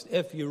Christ.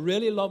 If you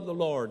really love the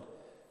Lord,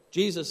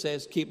 Jesus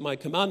says, keep my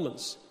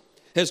commandments.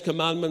 His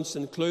commandments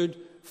include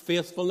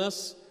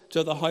faithfulness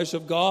to the house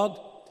of God,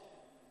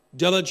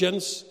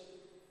 diligence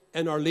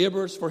in our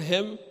labors for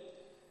him,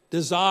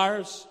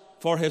 desires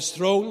for his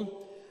throne,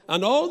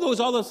 and all those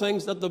other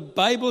things that the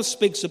Bible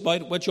speaks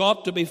about which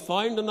ought to be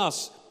found in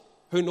us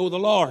who know the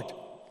Lord.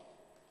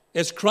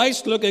 Is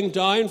Christ looking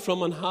down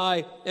from on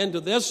high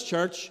into this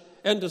church,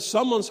 into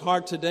someone's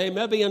heart today,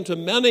 maybe into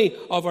many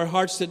of our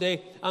hearts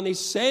today, and he's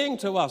saying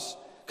to us,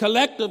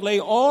 collectively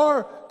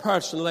or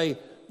personally,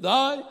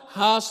 thou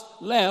hast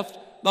left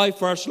thy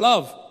first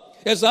love.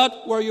 Is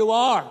that where you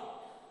are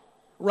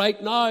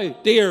right now,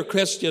 dear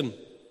Christian?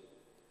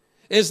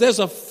 Is this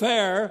a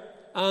fair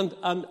and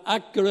an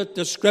accurate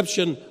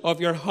description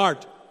of your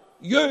heart?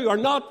 You are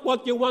not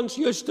what you once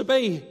used to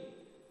be,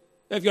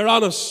 if you're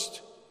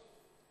honest.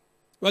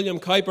 William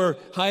Cowper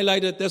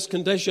highlighted this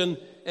condition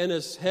in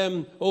his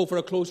hymn, "Oh, for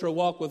a Closer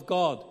Walk with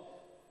God."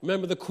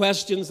 Remember the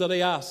questions that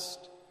he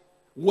asked.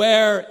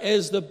 Where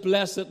is the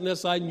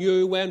blessedness I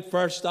knew when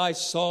first I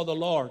saw the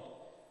Lord?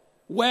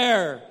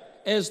 Where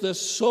is the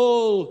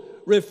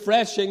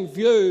soul-refreshing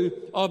view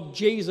of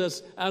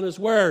Jesus and his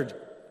word?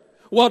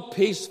 What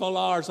peaceful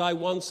hours I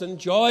once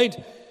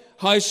enjoyed.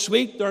 How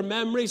sweet their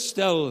memories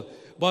still.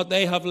 But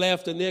they have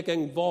left an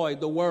aching void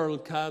the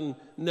world can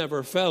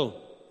never fill.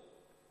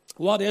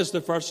 What is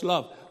the first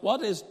love?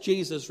 What is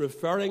Jesus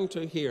referring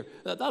to here?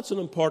 That's an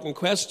important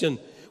question.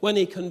 When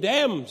he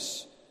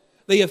condemns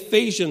the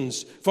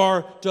Ephesians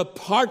for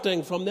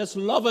departing from this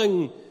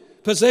loving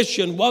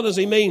position, what does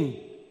he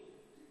mean?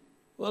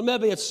 Well,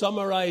 maybe it's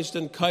summarized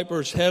in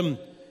Cowper's hymn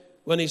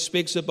when he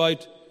speaks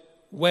about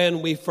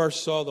when we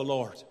first saw the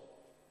Lord.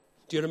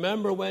 Do you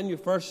remember when you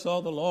first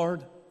saw the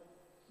Lord?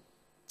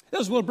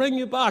 This will bring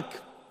you back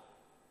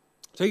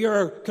to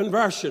your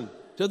conversion,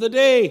 to the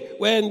day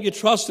when you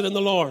trusted in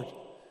the Lord.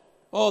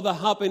 Oh, the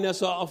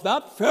happiness of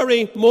that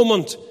very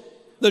moment,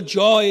 the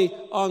joy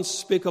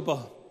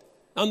unspeakable,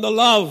 and the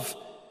love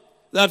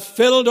that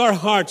filled our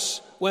hearts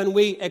when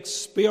we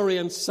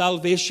experienced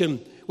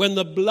salvation, when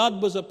the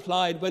blood was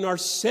applied, when our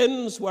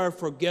sins were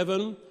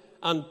forgiven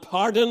and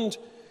pardoned,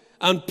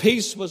 and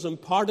peace was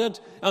imparted,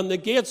 and the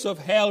gates of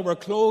hell were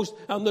closed,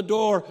 and the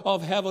door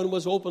of heaven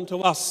was open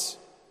to us.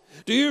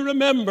 Do you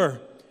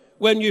remember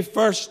when you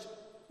first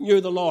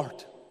knew the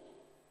Lord?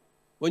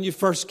 When you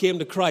first came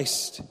to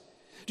Christ?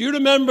 Do you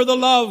remember the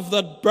love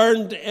that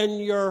burned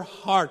in your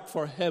heart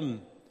for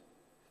him?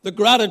 The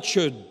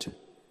gratitude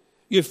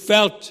you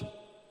felt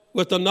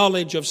with the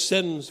knowledge of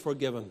sins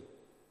forgiven?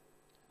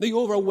 The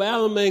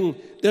overwhelming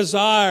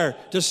desire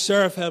to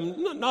serve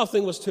him?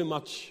 Nothing was too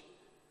much.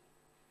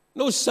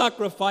 No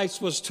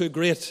sacrifice was too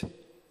great.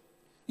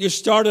 You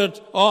started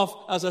off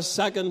as a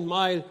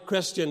second-mile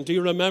Christian. Do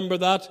you remember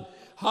that?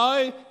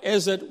 How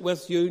is it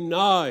with you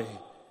now?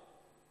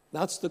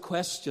 That's the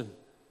question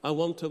I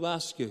want to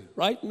ask you.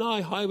 Right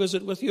now, how is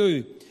it with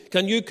you?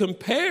 Can you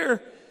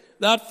compare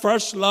that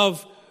first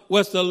love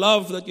with the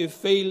love that you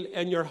feel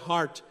in your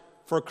heart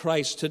for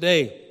Christ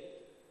today?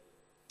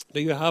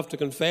 Do you have to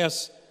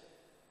confess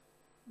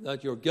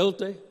that you're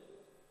guilty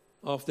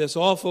of this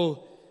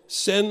awful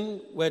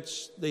sin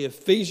which the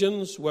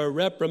Ephesians were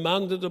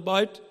reprimanded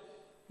about?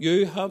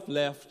 You have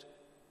left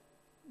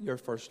your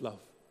first love.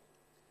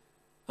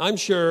 I'm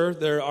sure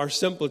there are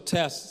simple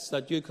tests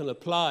that you can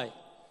apply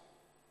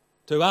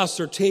to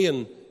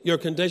ascertain your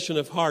condition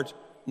of heart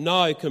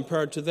now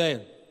compared to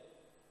then.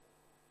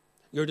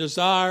 Your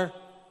desire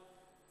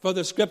for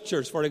the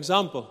Scriptures, for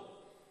example.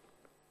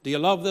 Do you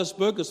love this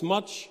book as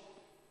much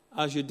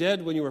as you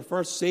did when you were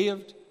first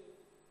saved,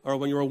 or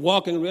when you were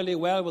walking really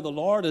well with the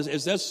Lord?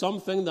 Is this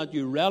something that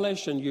you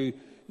relish and you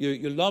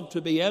love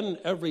to be in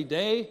every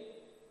day?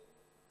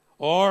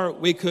 Or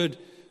we could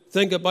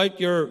think about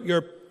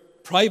your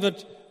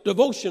private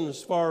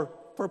devotions for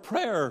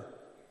prayer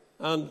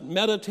and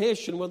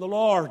meditation with the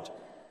Lord.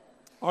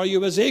 Are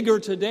you as eager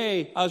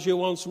today as you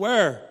once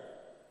were?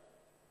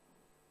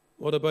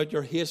 What about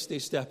your hasty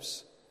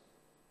steps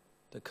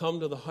to come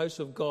to the house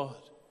of God?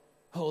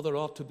 Oh, there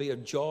ought to be a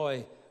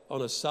joy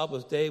on a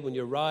Sabbath day when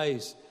you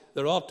rise.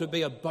 There ought to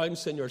be a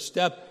bounce in your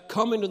step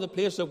coming to the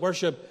place of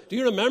worship. Do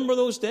you remember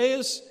those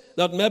days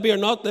that maybe are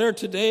not there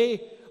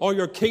today? Or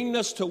your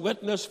keenness to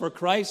witness for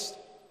Christ?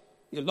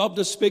 You love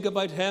to speak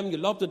about him. You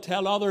love to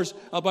tell others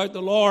about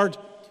the Lord.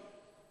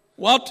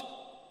 What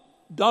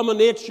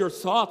dominates your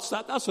thoughts?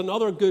 That's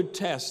another good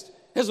test.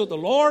 Is it the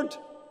Lord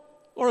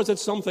or is it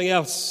something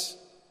else?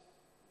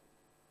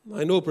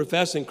 I know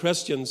professing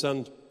Christians,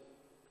 and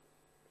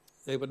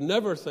they would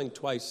never think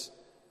twice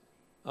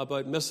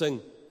about missing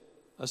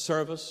a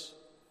service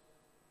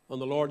on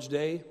the Lord's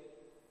Day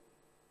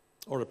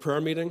or a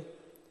prayer meeting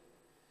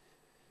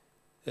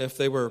if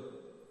they were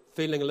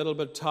feeling a little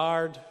bit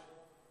tired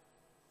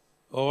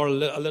or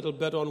a little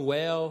bit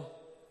unwell.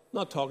 I'm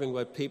not talking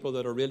about people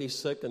that are really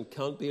sick and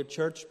can't be at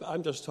church, but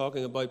I'm just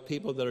talking about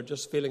people that are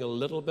just feeling a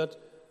little bit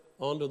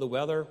under the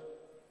weather.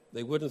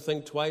 They wouldn't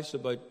think twice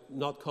about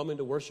not coming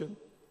to worship.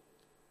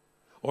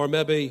 Or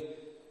maybe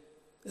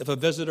if a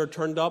visitor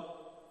turned up,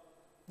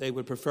 they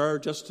would prefer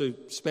just to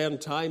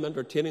spend time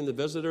entertaining the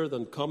visitor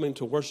than coming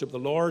to worship the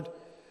Lord.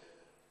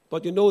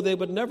 But you know, they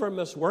would never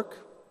miss work.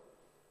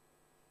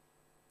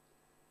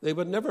 They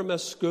would never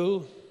miss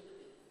school.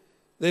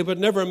 They would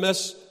never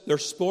miss their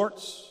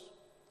sports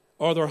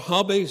or their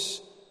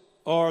hobbies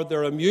or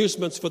their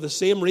amusements for the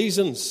same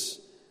reasons.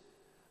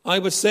 I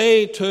would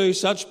say to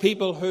such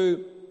people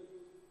who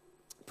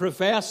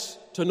profess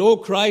to know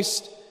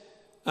Christ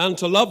and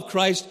to love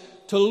Christ,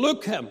 to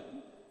look him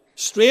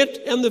straight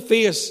in the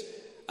face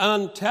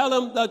and tell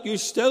him that you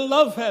still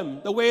love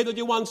him the way that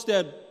you once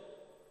did.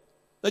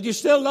 That you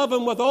still love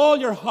him with all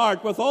your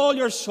heart, with all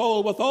your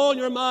soul, with all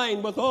your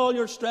mind, with all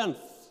your strength.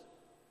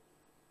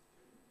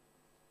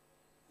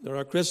 There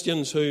are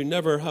Christians who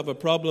never have a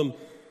problem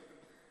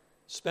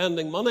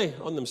spending money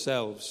on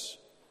themselves.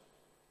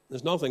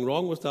 There's nothing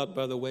wrong with that,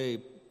 by the way.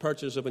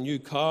 Purchase of a new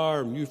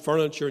car, new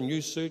furniture,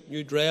 new suit,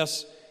 new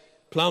dress,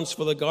 plants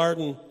for the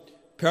garden,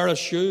 pair of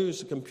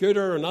shoes, a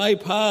computer, an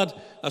iPad,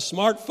 a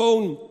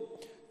smartphone,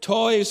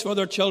 toys for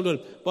their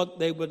children. But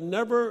they would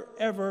never,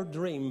 ever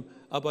dream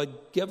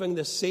about giving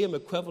the same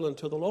equivalent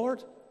to the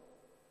Lord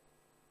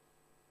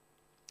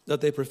that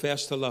they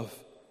profess to love.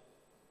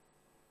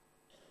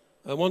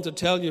 I want to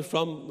tell you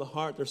from the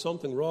heart, there's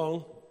something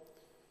wrong.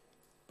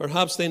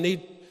 Perhaps they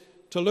need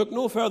to look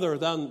no further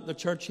than the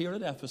church here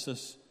at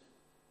Ephesus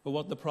for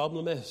what the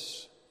problem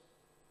is.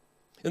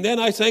 And then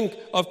I think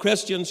of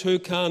Christians who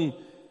can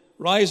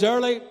rise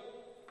early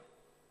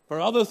for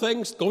other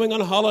things, going on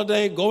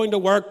holiday, going to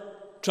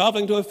work,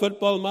 traveling to a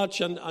football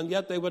match, and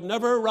yet they would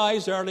never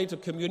rise early to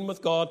commune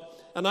with God.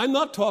 And I'm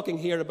not talking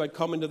here about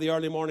coming to the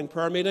early morning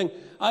prayer meeting.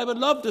 I would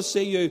love to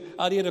see you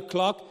at 8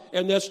 o'clock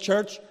in this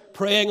church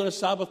praying on a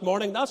Sabbath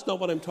morning. That's not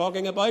what I'm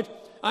talking about.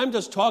 I'm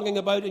just talking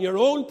about in your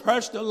own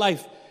personal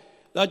life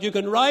that you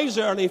can rise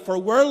early for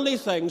worldly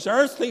things,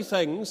 earthly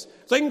things,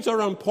 things that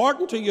are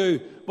important to you,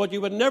 but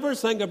you would never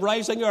think of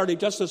rising early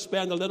just to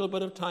spend a little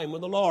bit of time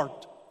with the Lord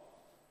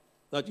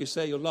that you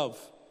say you love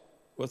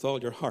with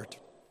all your heart.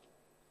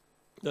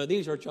 Now,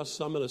 these are just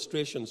some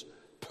illustrations,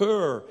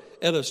 poor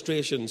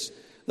illustrations,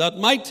 that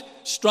might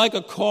strike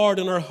a chord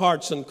in our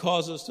hearts and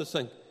cause us to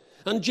think.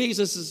 And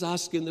Jesus is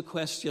asking the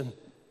question,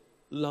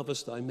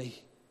 lovest thou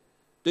me?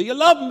 Do you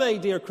love me,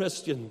 dear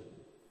Christian?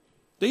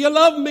 Do you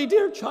love me,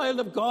 dear child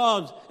of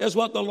God, is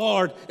what the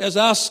Lord is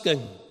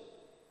asking.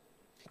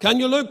 Can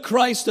you look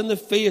Christ in the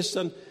face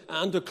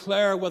and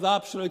declare with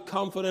absolute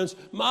confidence,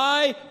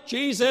 my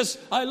Jesus,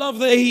 I love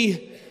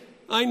thee.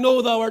 I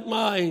know thou art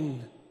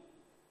mine.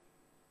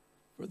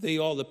 For thee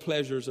all the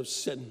pleasures of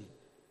sin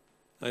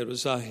I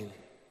resign.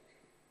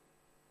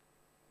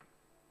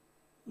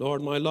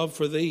 Lord, my love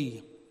for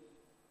thee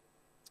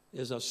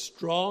is as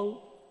strong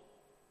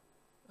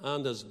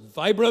and as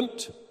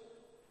vibrant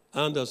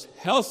and as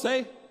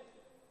healthy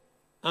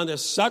and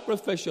as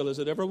sacrificial as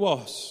it ever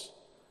was.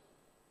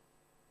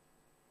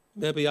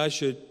 Maybe I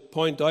should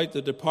point out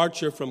the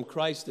departure from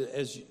Christ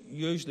is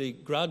usually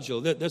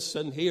gradual. This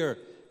sin here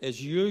is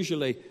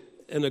usually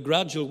in a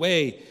gradual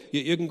way.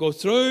 You can go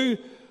through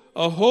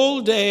a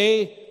whole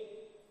day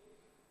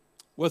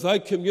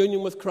without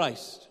communion with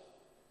Christ,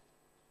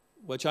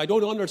 which I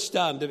don't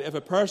understand. If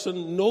a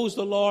person knows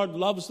the Lord,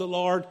 loves the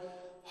Lord,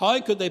 how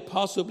could they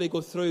possibly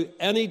go through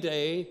any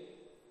day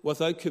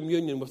without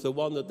communion with the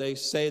one that they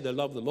say they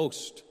love the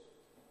most?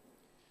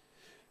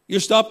 You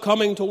stop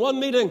coming to one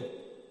meeting.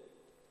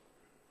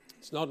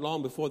 It's not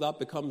long before that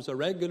becomes a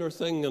regular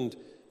thing, and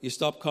you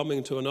stop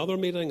coming to another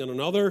meeting and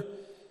another.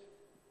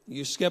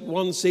 You skip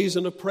one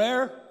season of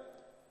prayer,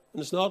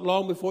 and it's not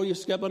long before you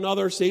skip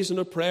another season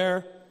of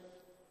prayer.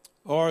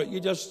 Or you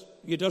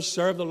just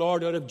serve the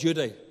Lord out of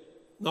duty,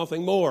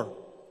 nothing more,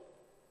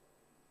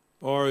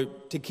 or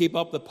to keep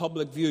up the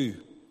public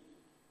view.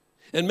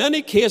 In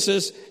many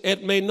cases,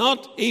 it may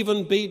not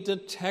even be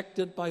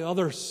detected by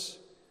others.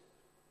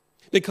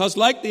 Because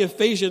like the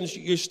Ephesians,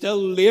 you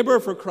still labor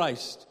for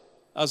Christ,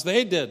 as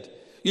they did.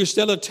 You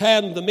still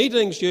attend the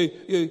meetings.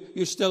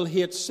 You still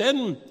hate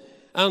sin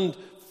and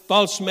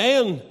false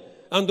men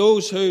and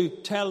those who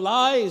tell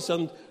lies.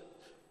 And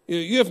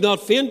you have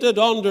not fainted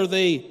under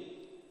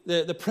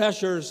the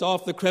pressures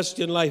of the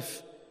Christian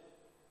life.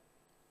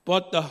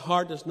 But the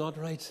heart is not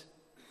right.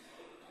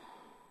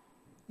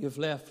 You've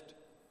left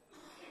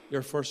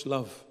your first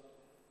love.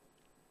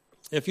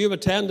 If you've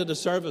attended a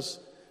service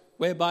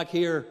way back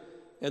here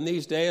in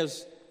these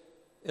days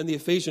in the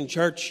Ephesian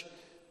church,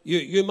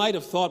 you might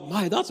have thought,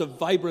 my, that's a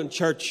vibrant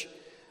church.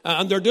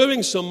 And they're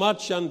doing so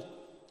much, and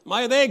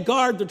my, they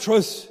guard the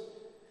truth.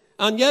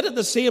 And yet at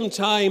the same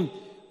time,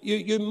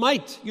 you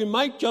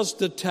might just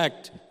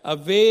detect a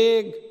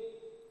vague,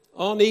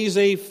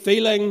 uneasy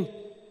feeling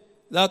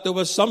that there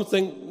was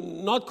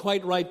something not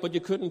quite right, but you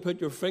couldn't put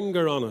your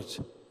finger on it.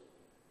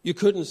 You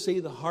couldn't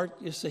see the heart,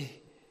 you see.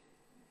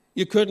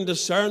 You couldn't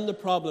discern the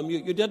problem.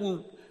 You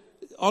didn't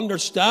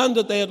understand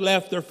that they had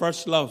left their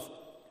first love.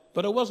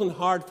 But it wasn't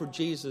hard for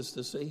Jesus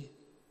to see.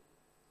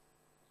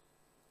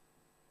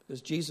 Because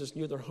Jesus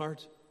knew their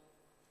heart.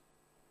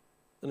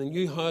 And he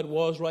knew how it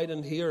was right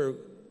in here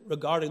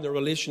regarding their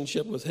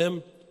relationship with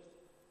him.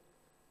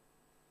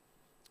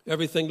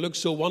 Everything looked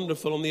so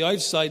wonderful on the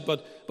outside,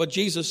 but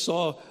Jesus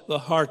saw the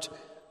heart,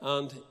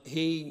 and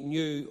he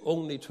knew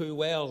only too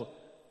well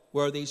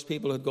where these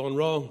people had gone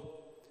wrong.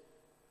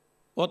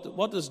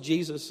 What does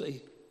Jesus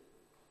see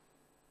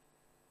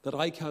that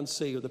I can't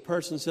see, or the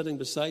person sitting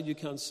beside you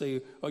can't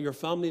see, or your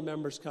family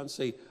members can't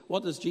see?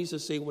 What does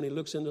Jesus see when he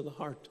looks into the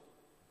heart?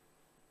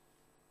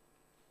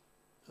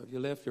 Have you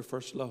left your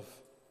first love?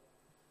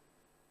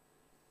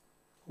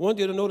 I want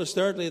you to notice,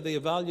 thirdly, the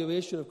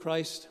evaluation of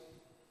Christ.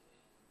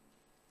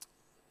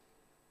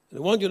 And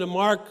I want you to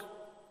mark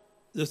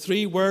the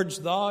three words,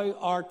 thou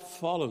art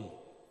fallen.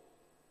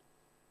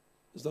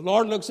 As the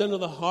Lord looks into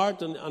the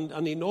heart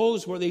and he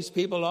knows where these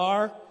people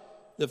are,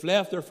 they've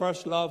left their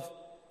first love,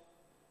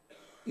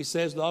 he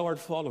says, thou art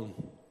fallen.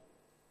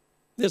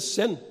 This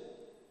sin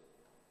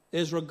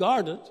is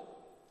regarded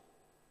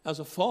as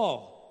a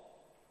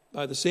fall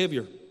by the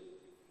Savior.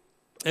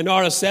 In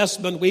our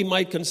assessment, we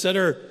might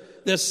consider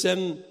this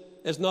sin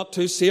is not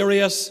too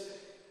serious,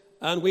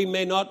 and we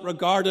may not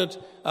regard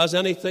it as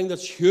anything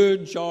that's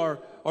huge or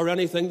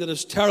anything that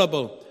is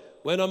terrible.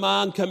 When a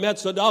man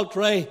commits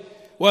adultery,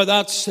 well,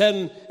 that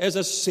sin is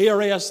a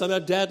serious and a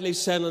deadly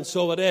sin, and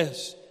so it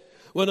is.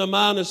 When a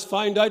man is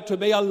found out to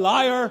be a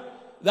liar,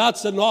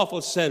 that's an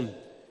awful sin.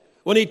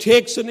 When he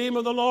takes the name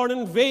of the Lord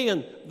in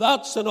vain,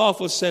 that's an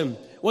awful sin.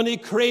 When he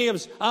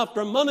craves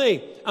after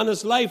money and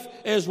his life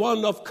is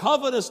one of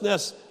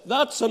covetousness,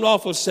 that's an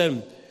awful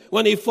sin.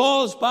 When he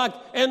falls back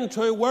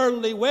into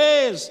worldly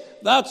ways,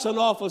 that's an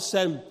awful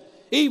sin.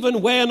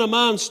 Even when a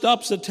man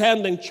stops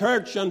attending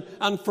church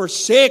and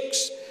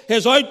forsakes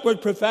his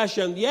outward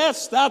profession,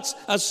 yes, that's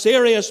a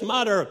serious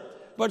matter,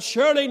 but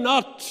surely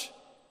not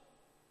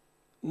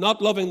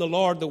loving the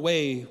Lord the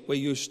way we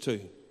used to.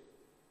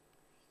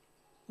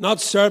 Not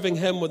serving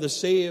him with the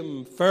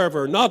same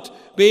fervor,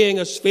 not being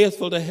as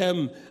faithful to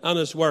him and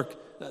his work.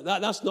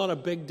 That's not a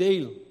big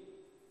deal.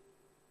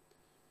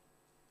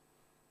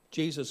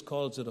 Jesus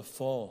calls it a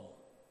fall.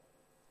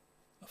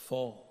 A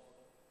fall.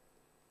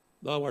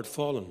 Thou art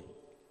fallen.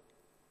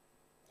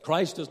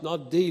 Christ does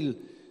not deal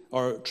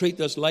or treat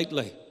this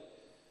lightly.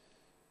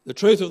 The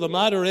truth of the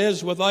matter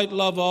is, without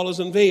love all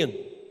is in vain.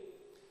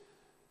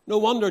 No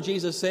wonder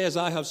Jesus says,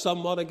 I have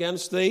somewhat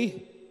against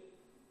thee.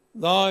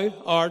 Thou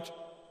art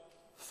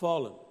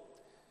fallen.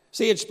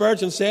 C.H.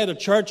 Spurgeon said, a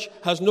church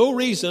has no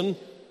reason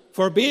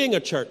for being a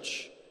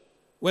church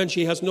when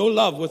she has no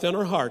love within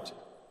her heart,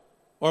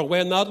 or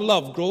when that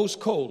love grows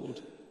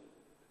cold.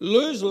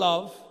 Lose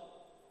love,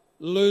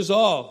 lose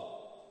all.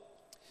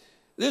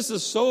 This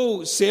is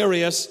so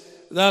serious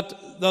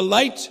that the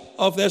light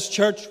of this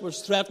church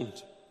was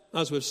threatened,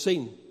 as we've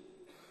seen.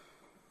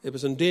 It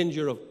was in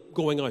danger of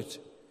going out.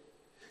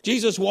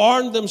 Jesus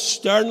warned them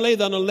sternly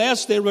that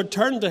unless they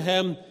returned to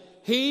him,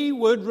 he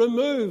would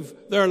remove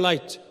their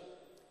light.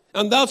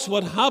 And that's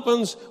what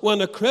happens when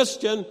a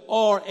Christian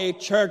or a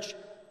church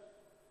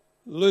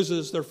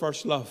loses their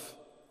first love.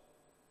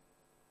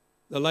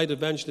 The light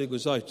eventually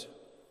goes out.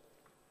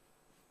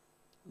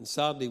 And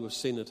sadly, we've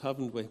seen it,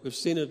 haven't we? We've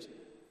seen it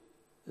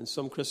in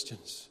some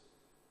Christians.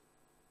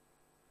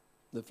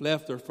 They've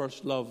left their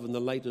first love and the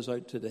light is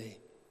out today.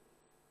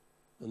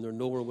 And they're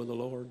nowhere with the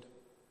Lord.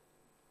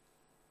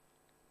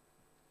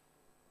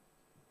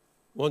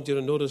 I want you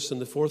to notice in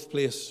the fourth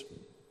place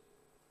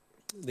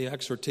the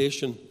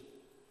exhortation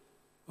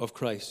of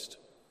Christ.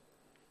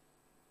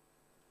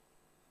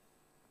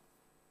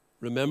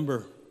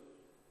 Remember,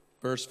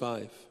 verse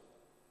 5.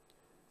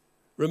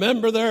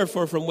 Remember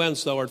therefore from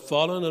whence thou art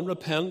fallen, and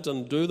repent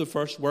and do the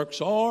first works,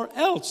 or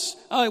else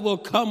I will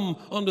come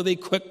unto thee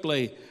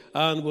quickly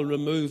and will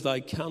remove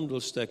thy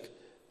candlestick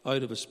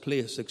out of its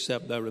place,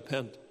 except thou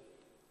repent.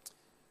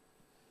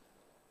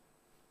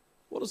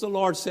 What does the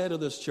Lord say to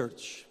this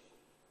church?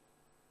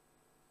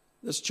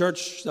 This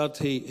church that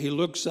he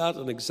looks at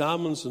and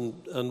examines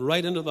and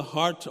right into the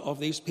heart of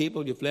these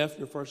people, you've left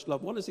your first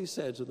love. What does he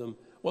say to them?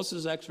 What's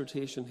his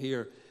exhortation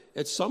here?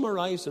 It's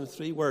summarized in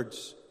 3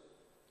 words.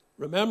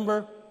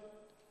 Remember,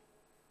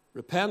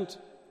 repent,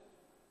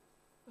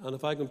 and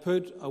if I can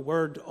put a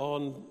word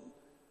on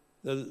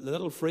the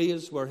little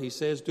phrase where he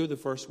says, do the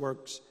first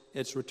works,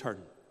 it's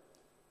return.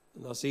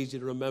 And that's easy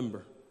to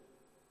remember.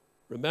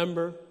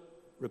 Remember,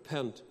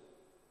 repent,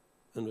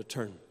 and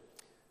return.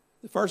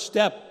 The first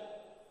step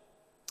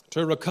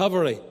to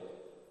recovery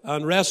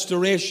and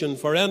restoration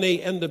for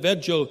any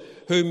individual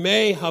who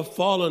may have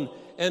fallen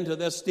into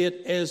this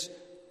state is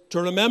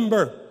to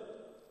remember.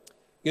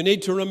 You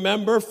need to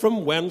remember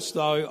from whence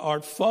thou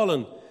art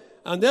fallen.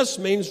 And this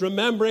means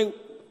remembering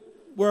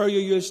where you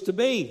used to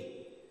be.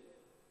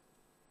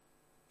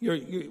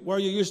 Where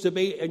you used to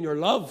be in your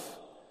love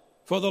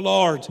for the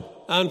Lord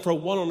and for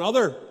one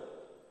another.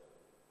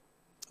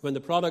 When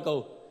the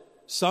prodigal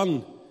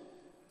son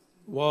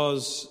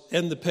was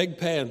in the pig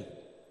pen,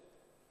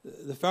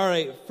 the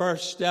very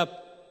first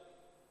step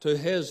to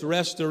his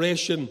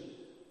restoration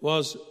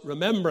was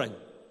remembering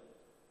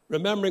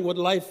what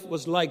life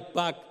was like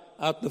back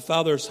at the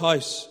Father's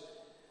house.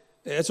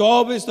 It's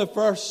always the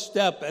first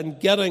step in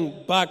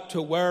getting back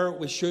to where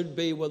we should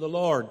be with the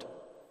Lord.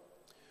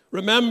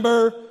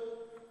 Remember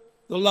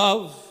the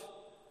love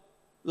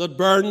that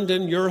burned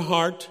in your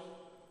heart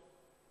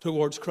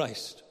towards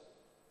Christ.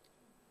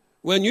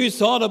 When you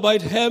thought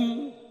about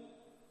him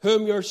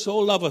whom your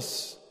soul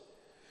loveth,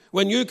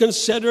 when you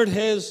considered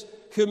his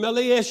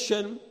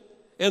humiliation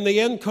in the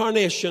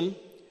incarnation,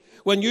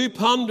 when you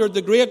pondered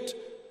the great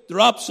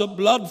drops of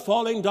blood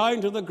falling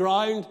down to the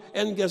ground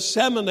in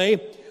Gethsemane,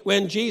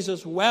 when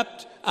Jesus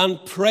wept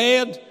and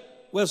prayed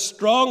with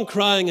strong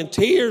crying and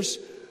tears,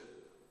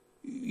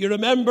 you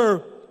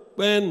remember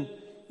when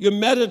you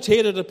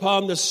meditated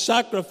upon the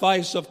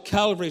sacrifice of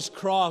Calvary's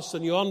cross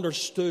and you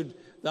understood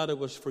that it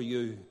was for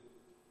you.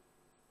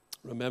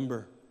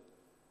 Remember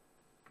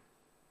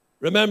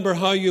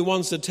how you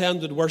once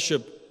attended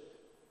worship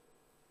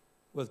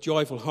with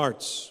joyful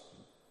hearts.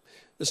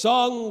 The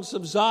songs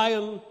of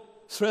Zion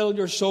thrilled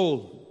your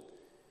soul.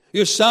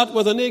 You sat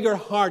with an eager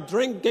heart,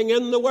 drinking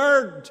in the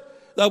word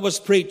that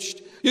was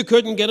preached. You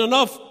couldn't get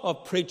enough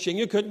of preaching.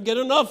 You couldn't get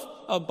enough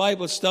of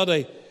Bible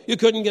study. You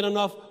couldn't get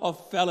enough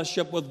of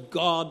fellowship with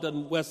God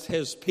and with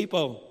his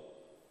people.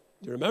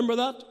 Do you remember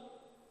that?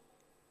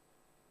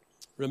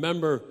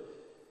 Remember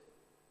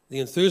the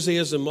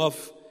enthusiasm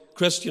of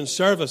Christian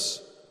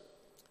service.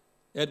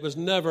 It was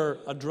never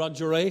a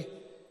drudgery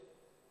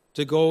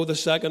to go the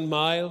second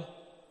mile,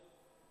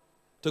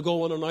 to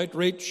go on an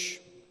outreach,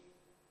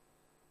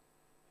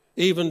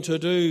 even to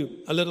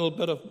do a little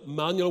bit of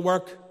manual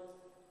work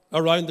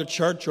around the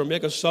church or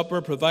make a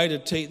supper,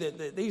 provided tea.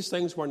 These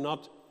things were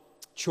not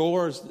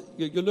chores.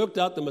 You looked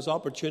at them as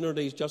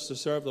opportunities just to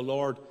serve the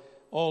Lord,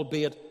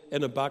 albeit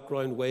in a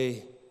background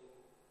way.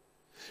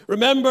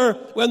 Remember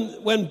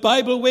when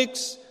Bible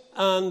weeks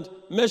and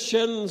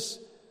missions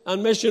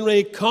and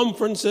missionary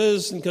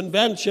conferences and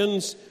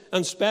conventions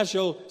and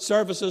special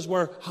services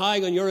were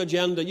high on your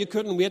agenda. You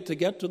couldn't wait to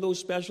get to those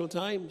special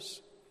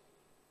times.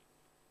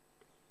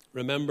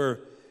 Remember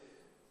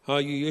how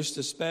you used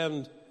to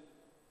spend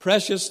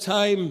precious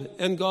time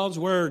in God's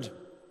Word,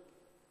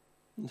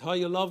 and how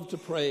you loved to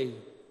pray,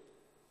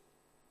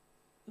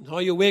 and how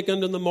you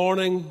wakened in the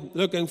morning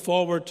looking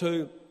forward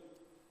to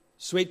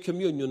sweet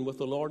communion with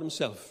the Lord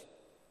himself.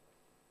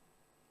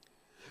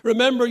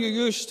 Remember you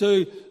used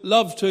to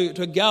love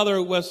to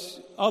gather with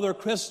other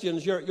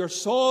Christians. Your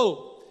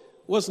soul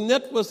was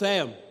knit with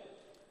them,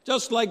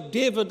 just like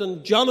David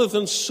and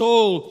Jonathan's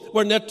soul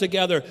were knit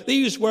together.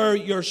 These were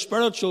your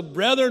spiritual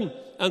brethren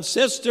and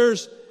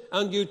sisters,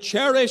 and you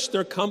cherished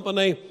their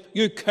company.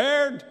 You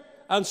cared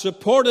and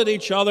supported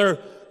each other.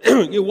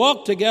 You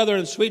walked together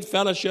in sweet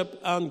fellowship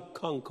and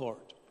concord.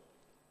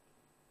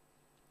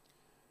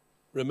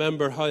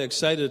 Remember how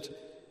excited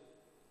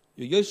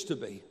you used to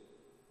be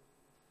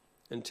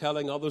in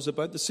telling others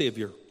about the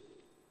Savior,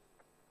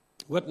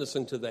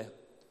 witnessing to them,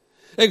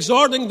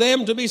 exhorting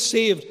them to be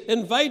saved,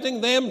 inviting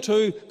them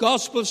to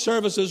gospel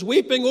services,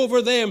 weeping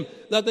over them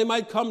that they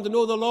might come to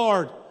know the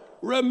Lord.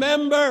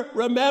 Remember,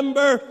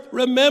 remember,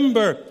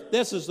 remember.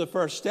 This is the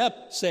first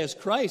step, says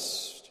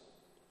Christ.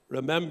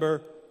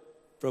 Remember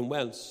from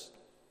whence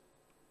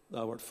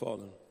thou art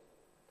fallen.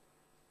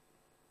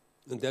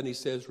 And then he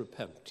says,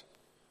 repent.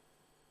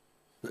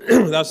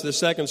 That's the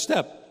second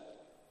step.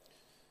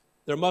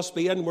 There must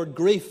be inward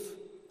grief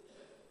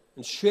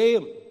and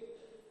shame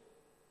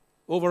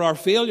over our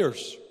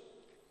failures,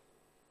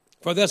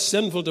 for this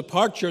sinful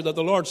departure that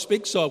the Lord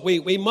speaks of.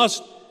 We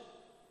must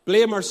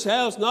blame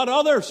ourselves, not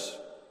others.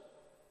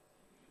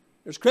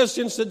 There's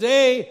Christians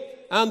today,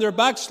 and they're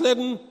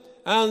backslidden,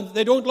 and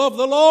they don't love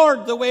the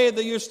Lord the way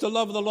they used to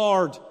love the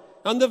Lord.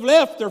 And they've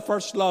left their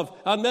first love,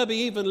 and maybe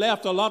even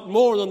left a lot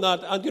more than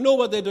that. And you know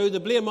what they do? They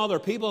blame other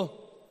people.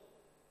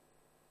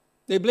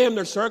 They blame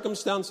their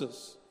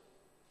circumstances.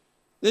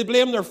 They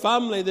blame their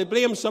family. They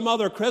blame some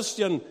other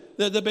Christian.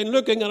 They've been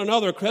looking at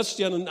another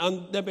Christian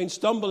and they've been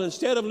stumbling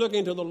instead of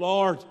looking to the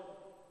Lord.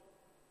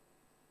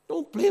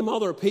 Don't blame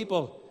other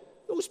people.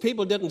 Those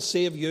people didn't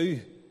save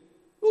you.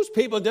 Those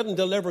people didn't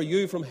deliver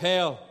you from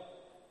hell.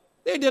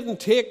 They didn't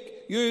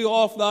take you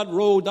off that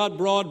road, that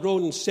broad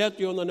road, and set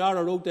you on the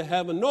narrow road to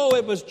heaven. No,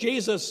 it was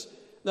Jesus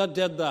that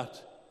did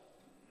that.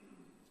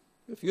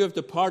 If you have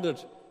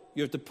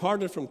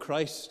departed from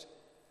Christ.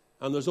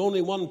 And there's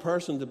only one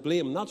person to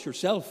blame, and that's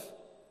yourself.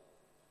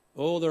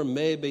 Oh, there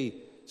may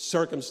be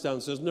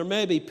circumstances, and there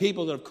may be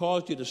people that have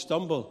caused you to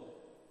stumble.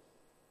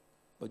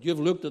 But you've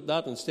looked at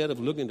that instead of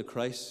looking to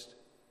Christ.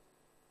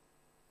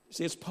 You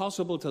see, it's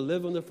possible to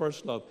live in the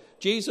first love.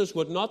 Jesus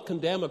would not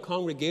condemn a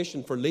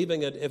congregation for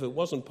leaving it if it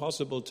wasn't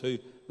possible to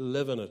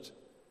live in it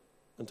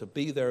and to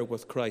be there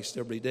with Christ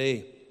every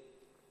day.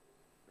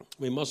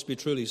 We must be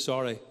truly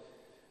sorry.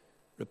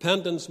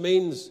 Repentance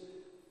means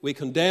we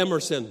condemn our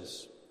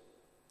sins.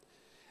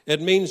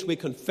 It means we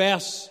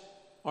confess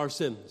our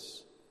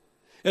sins.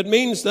 It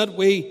means that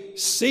we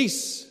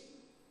cease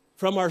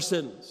from our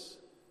sins.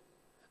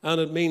 And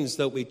it means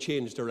that we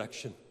change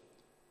direction.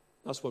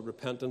 That's what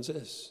repentance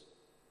is.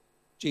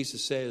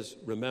 Jesus says,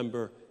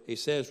 remember. He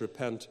says,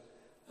 repent.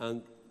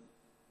 And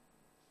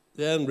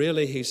then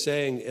really he's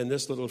saying in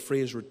this little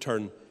phrase,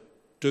 return,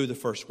 do the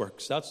first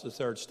works. That's the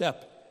third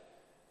step.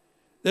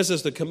 This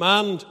is the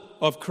command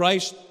of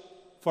Christ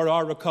for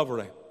our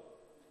recovery.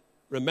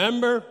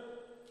 Remember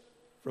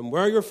from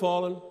where you're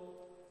fallen.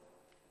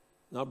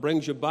 That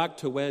brings you back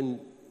to when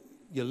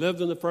you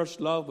lived in the first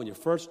love, when you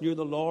first knew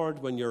the Lord,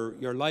 when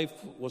your life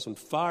was on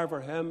fire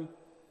for Him.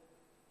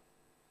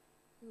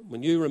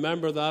 When you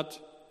remember that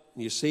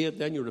and you see it,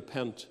 then you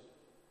repent.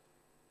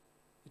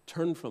 You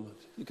turn from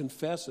it. You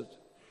confess it.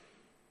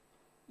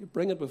 You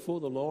bring it before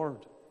the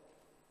Lord.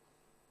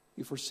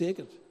 You forsake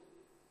it.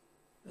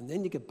 And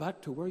then you get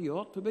back to where you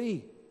ought to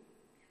be,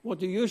 what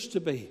you used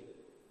to be.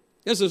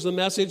 This is the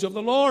message of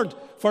the Lord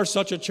for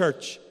such a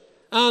church.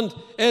 And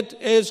it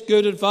is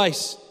good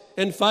advice.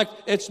 In fact,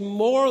 it's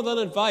more than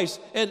advice.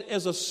 It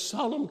is a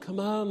solemn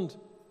command.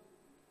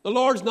 The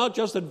Lord's not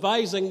just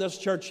advising this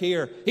church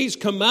here. He's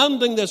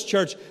commanding this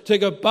church to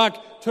go back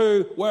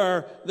to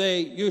where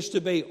they used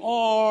to be.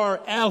 Or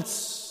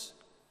else,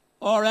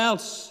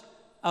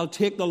 I'll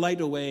take the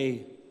light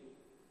away.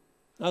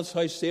 That's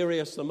how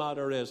serious the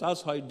matter is.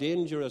 That's how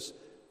dangerous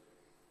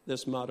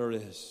this matter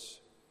is.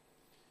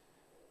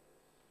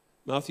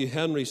 Matthew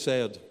Henry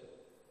said,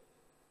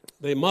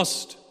 they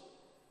must,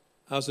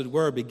 as it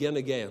were, begin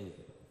again.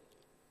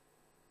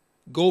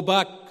 Go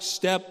back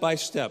step by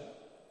step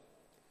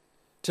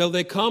till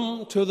they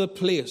come to the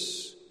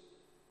place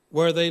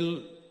where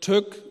they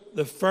took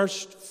the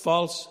first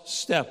false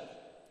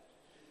step.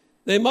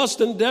 They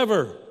must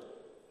endeavor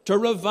to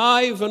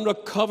revive and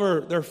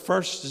recover their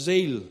first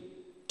zeal,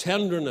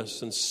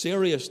 tenderness, and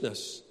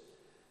seriousness,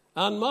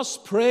 and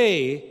must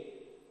pray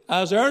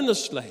as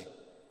earnestly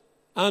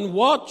and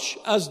watch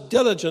as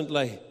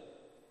diligently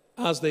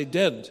as they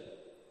did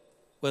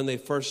when they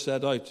first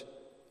set out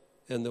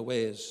in the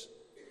ways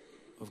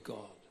of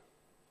God.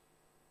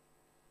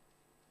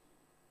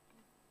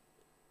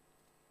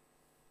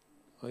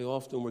 How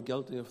often we're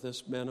guilty of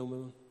this, men and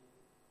women.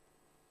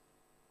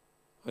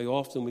 How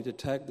often we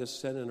detect this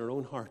sin in our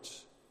own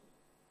hearts.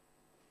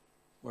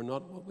 We're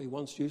not what we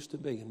once used to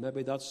be. And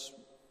maybe that's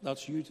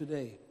you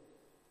today.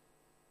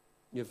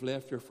 You've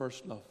left your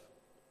first love.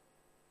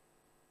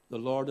 The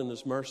Lord in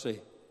His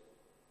mercy,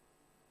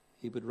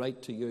 He would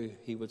write to you.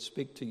 He would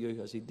speak to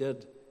you as He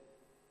did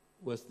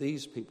with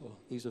these people,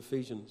 these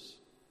Ephesians.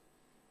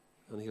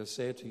 And He'll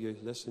say to you,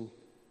 listen,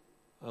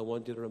 I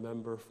want you to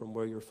remember from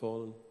where you're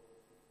fallen.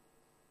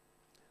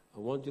 I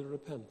want you to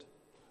repent.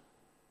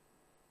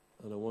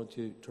 And I want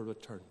you to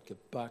return.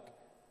 Get back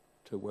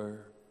to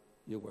where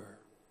you were.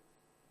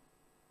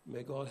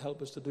 May God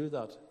help us to do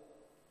that,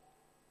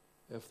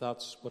 if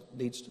that's what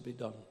needs to be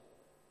done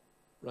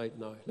right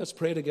now. Let's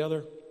pray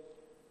together.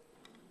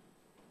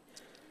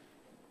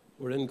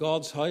 We're in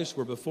God's house.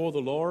 We're before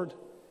the Lord.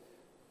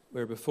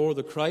 We're before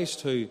the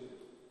Christ who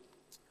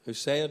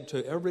said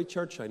to every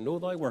church, I know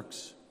thy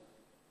works.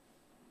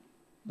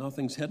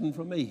 Nothing's hidden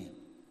from me.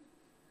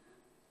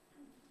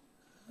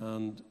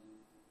 And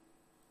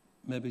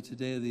maybe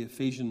today the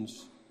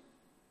Ephesians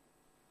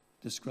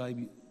describe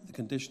the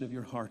condition of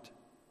your heart.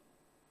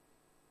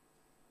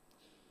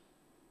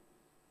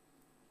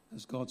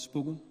 Has God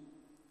spoken?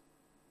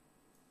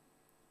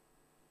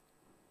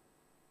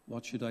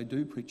 What should I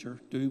do,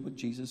 preacher? Do what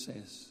Jesus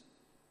says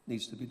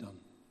needs to be done.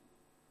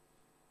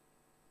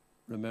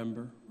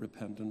 Remember,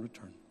 repent, and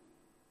return.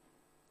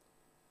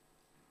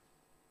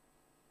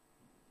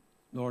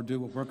 Lord, do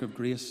a work of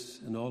grace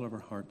in all of our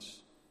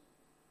hearts.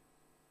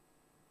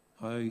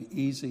 How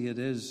easy it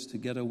is to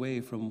get away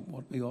from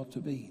what we ought to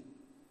be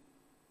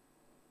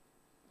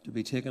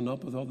taken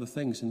up with other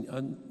things.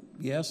 And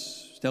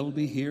yes, still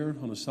be here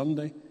on a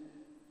Sunday,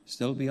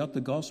 still be at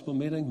the gospel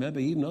meeting,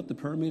 maybe even at the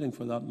prayer meeting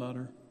for that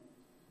matter.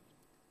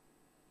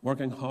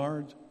 Working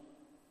hard,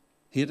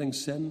 hating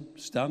sin,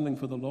 standing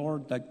for the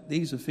Lord like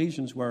these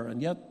Ephesians were.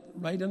 And yet,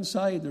 right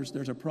inside,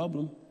 there's a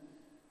problem.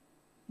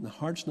 And the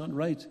heart's not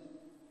right.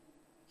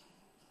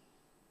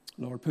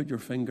 Lord, put your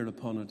finger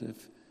upon it.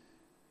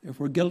 If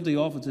we're guilty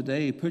of it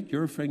today, put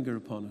your finger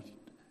upon it.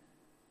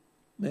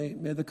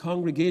 May the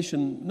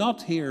congregation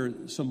not hear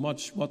so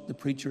much what the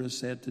preacher has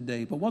said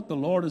today, but what the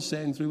Lord is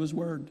saying through His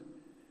Word.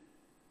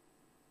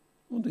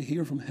 I want to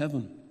hear from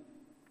heaven.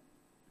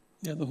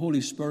 Yeah, the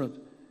Holy Spirit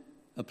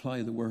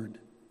apply the Word.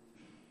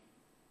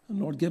 And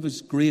Lord, give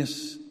us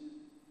grace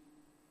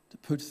to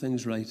put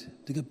things right,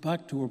 to get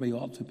back to where we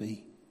ought to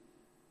be.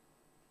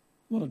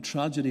 What a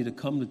tragedy to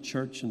come to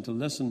church and to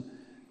listen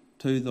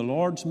to the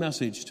Lord's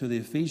message to the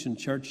Ephesian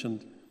church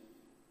and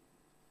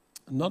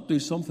not do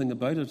something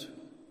about it.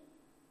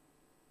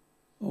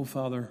 Oh,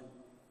 Father,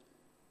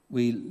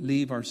 we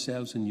leave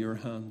ourselves in your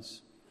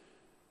hands.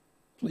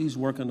 Please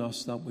work in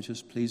us that which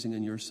is pleasing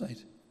in your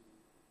sight.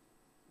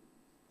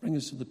 Bring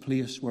us to the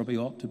place where we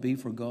ought to be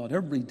for God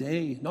every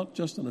day, not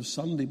just on a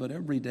Sunday, but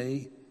every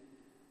day.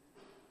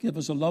 Give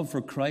us a love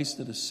for Christ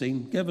that is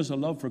seen. Give us a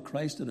love for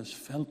Christ that is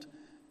felt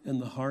in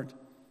the heart.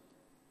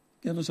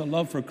 Give us a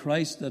love for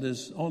Christ that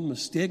is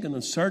unmistaken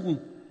and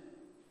certain,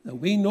 that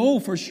we know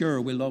for sure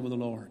we love the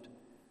Lord.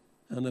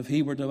 And if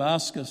He were to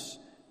ask us,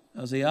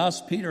 as He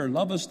asked Peter,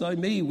 lovest thou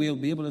me? We'll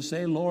be able to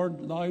say,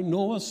 Lord, thou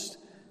knowest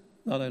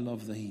that I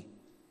love thee.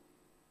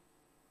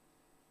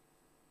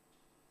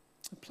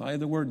 Apply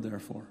the word,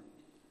 therefore,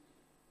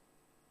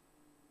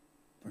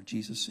 for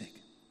Jesus'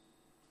 sake.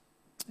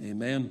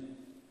 Amen.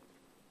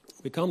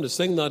 We come to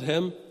sing that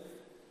hymn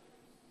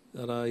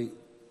that I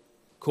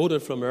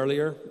quoted from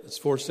earlier. It's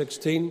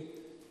 416.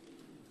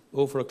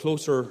 Oh, for a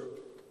closer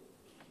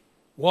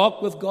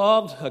walk with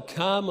God, a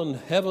calm and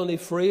heavenly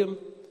frame,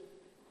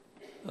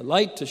 a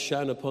light to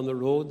shine upon the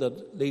road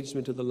that leads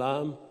me to the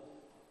Lamb,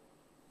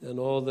 and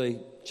all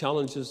the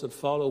challenges that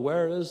follow.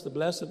 Where is the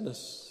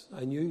blessedness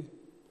I knew?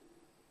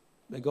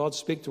 May God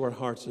speak to our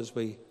hearts as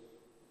we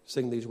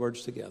sing these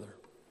words together.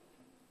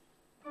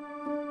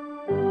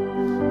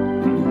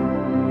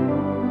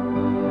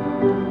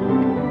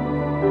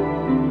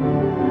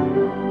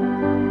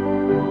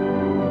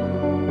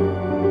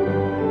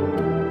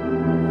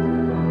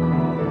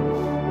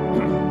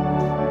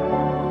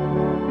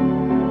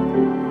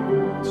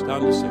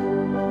 Stand to sing.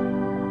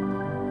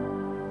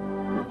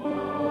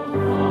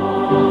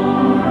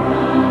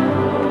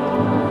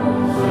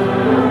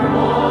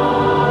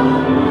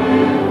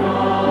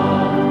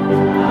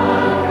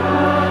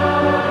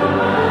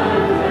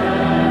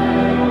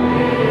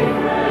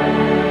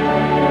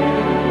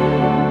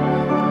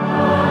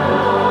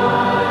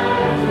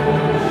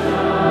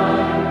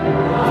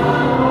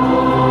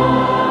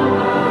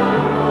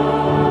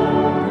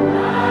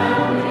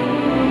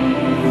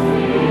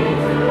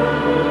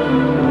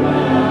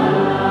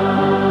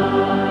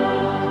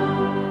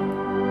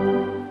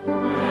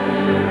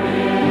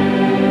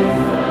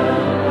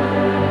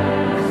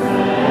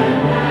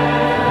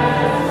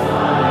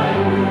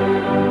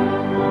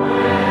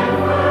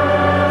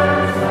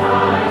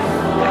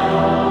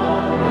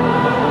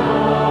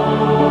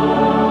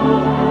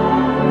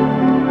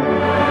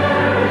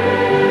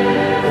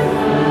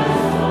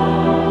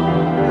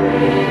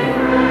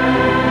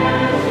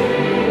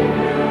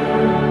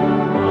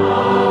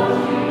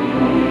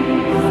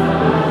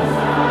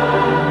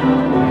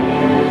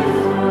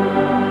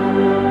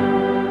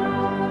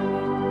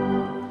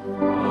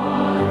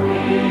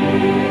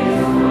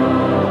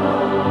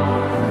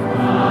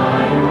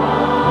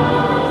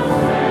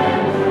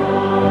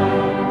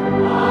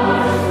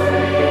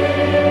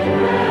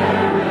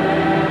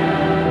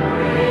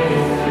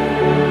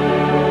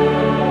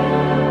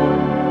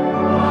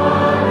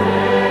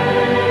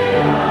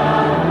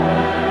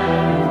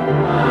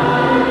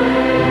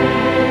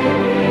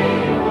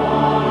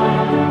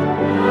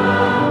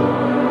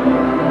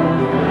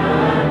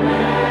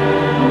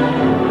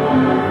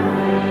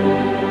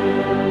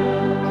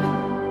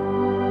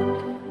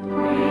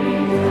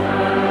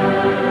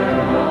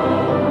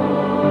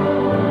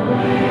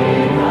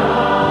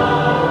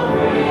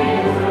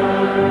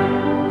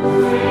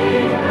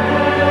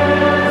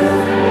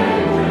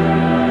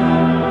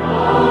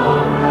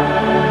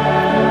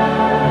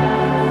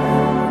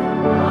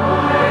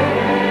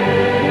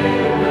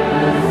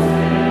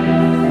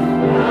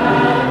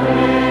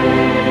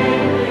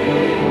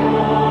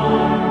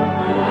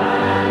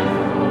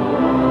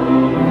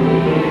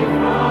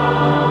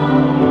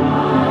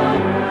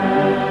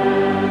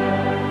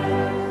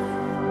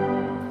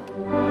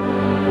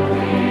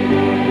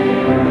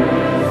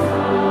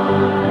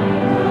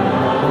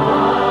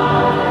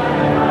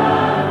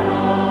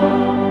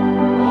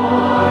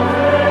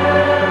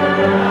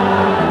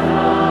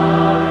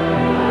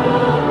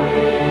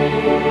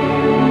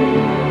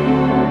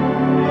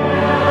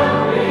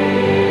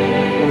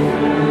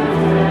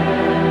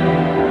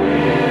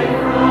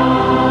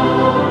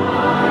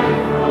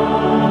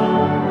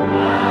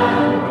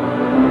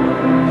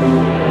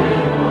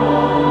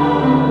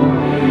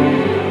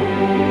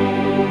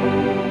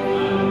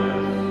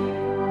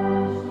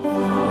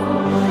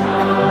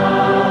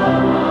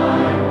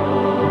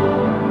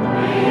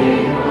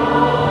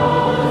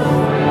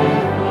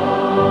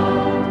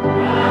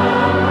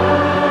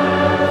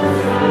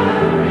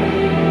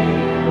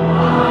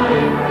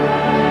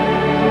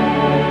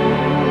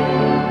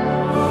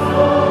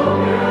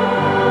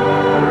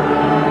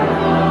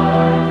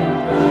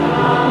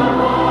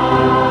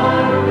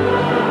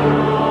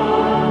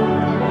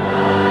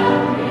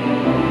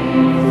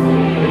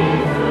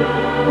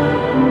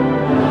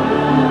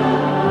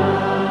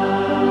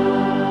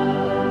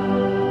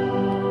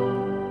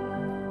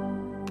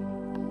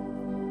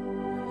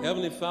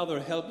 Heavenly Father,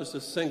 help us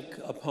to think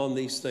upon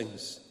these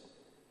things.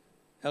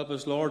 Help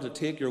us, Lord, to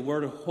take your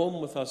word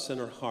home with us in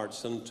our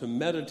hearts and to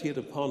meditate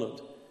upon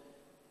it,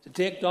 to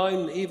take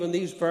down even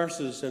these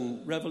verses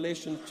in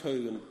Revelation 2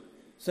 and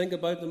think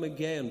about them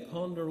again,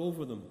 ponder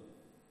over them.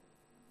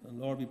 And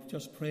Lord, we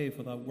just pray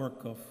for that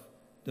work of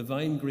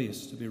divine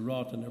grace to be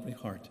wrought in every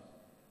heart.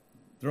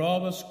 Draw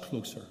us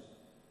closer,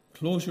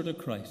 closer to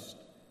Christ.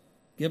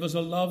 Give us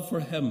a love for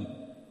him,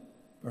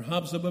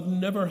 perhaps that we've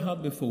never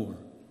had before.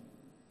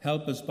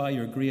 Help us by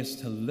your grace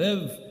to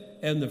live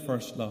in the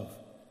first love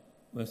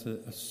with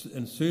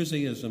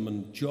enthusiasm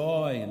and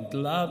joy and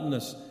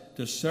gladness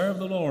to serve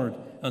the Lord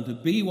and to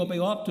be what we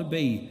ought to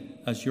be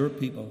as your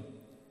people.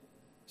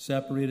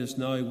 Separate us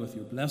now with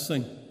your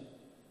blessing.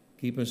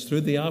 Keep us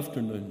through the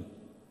afternoon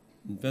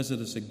and visit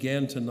us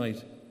again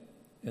tonight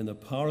in the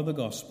power of the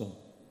gospel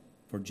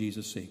for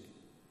Jesus' sake.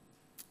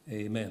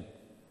 Amen.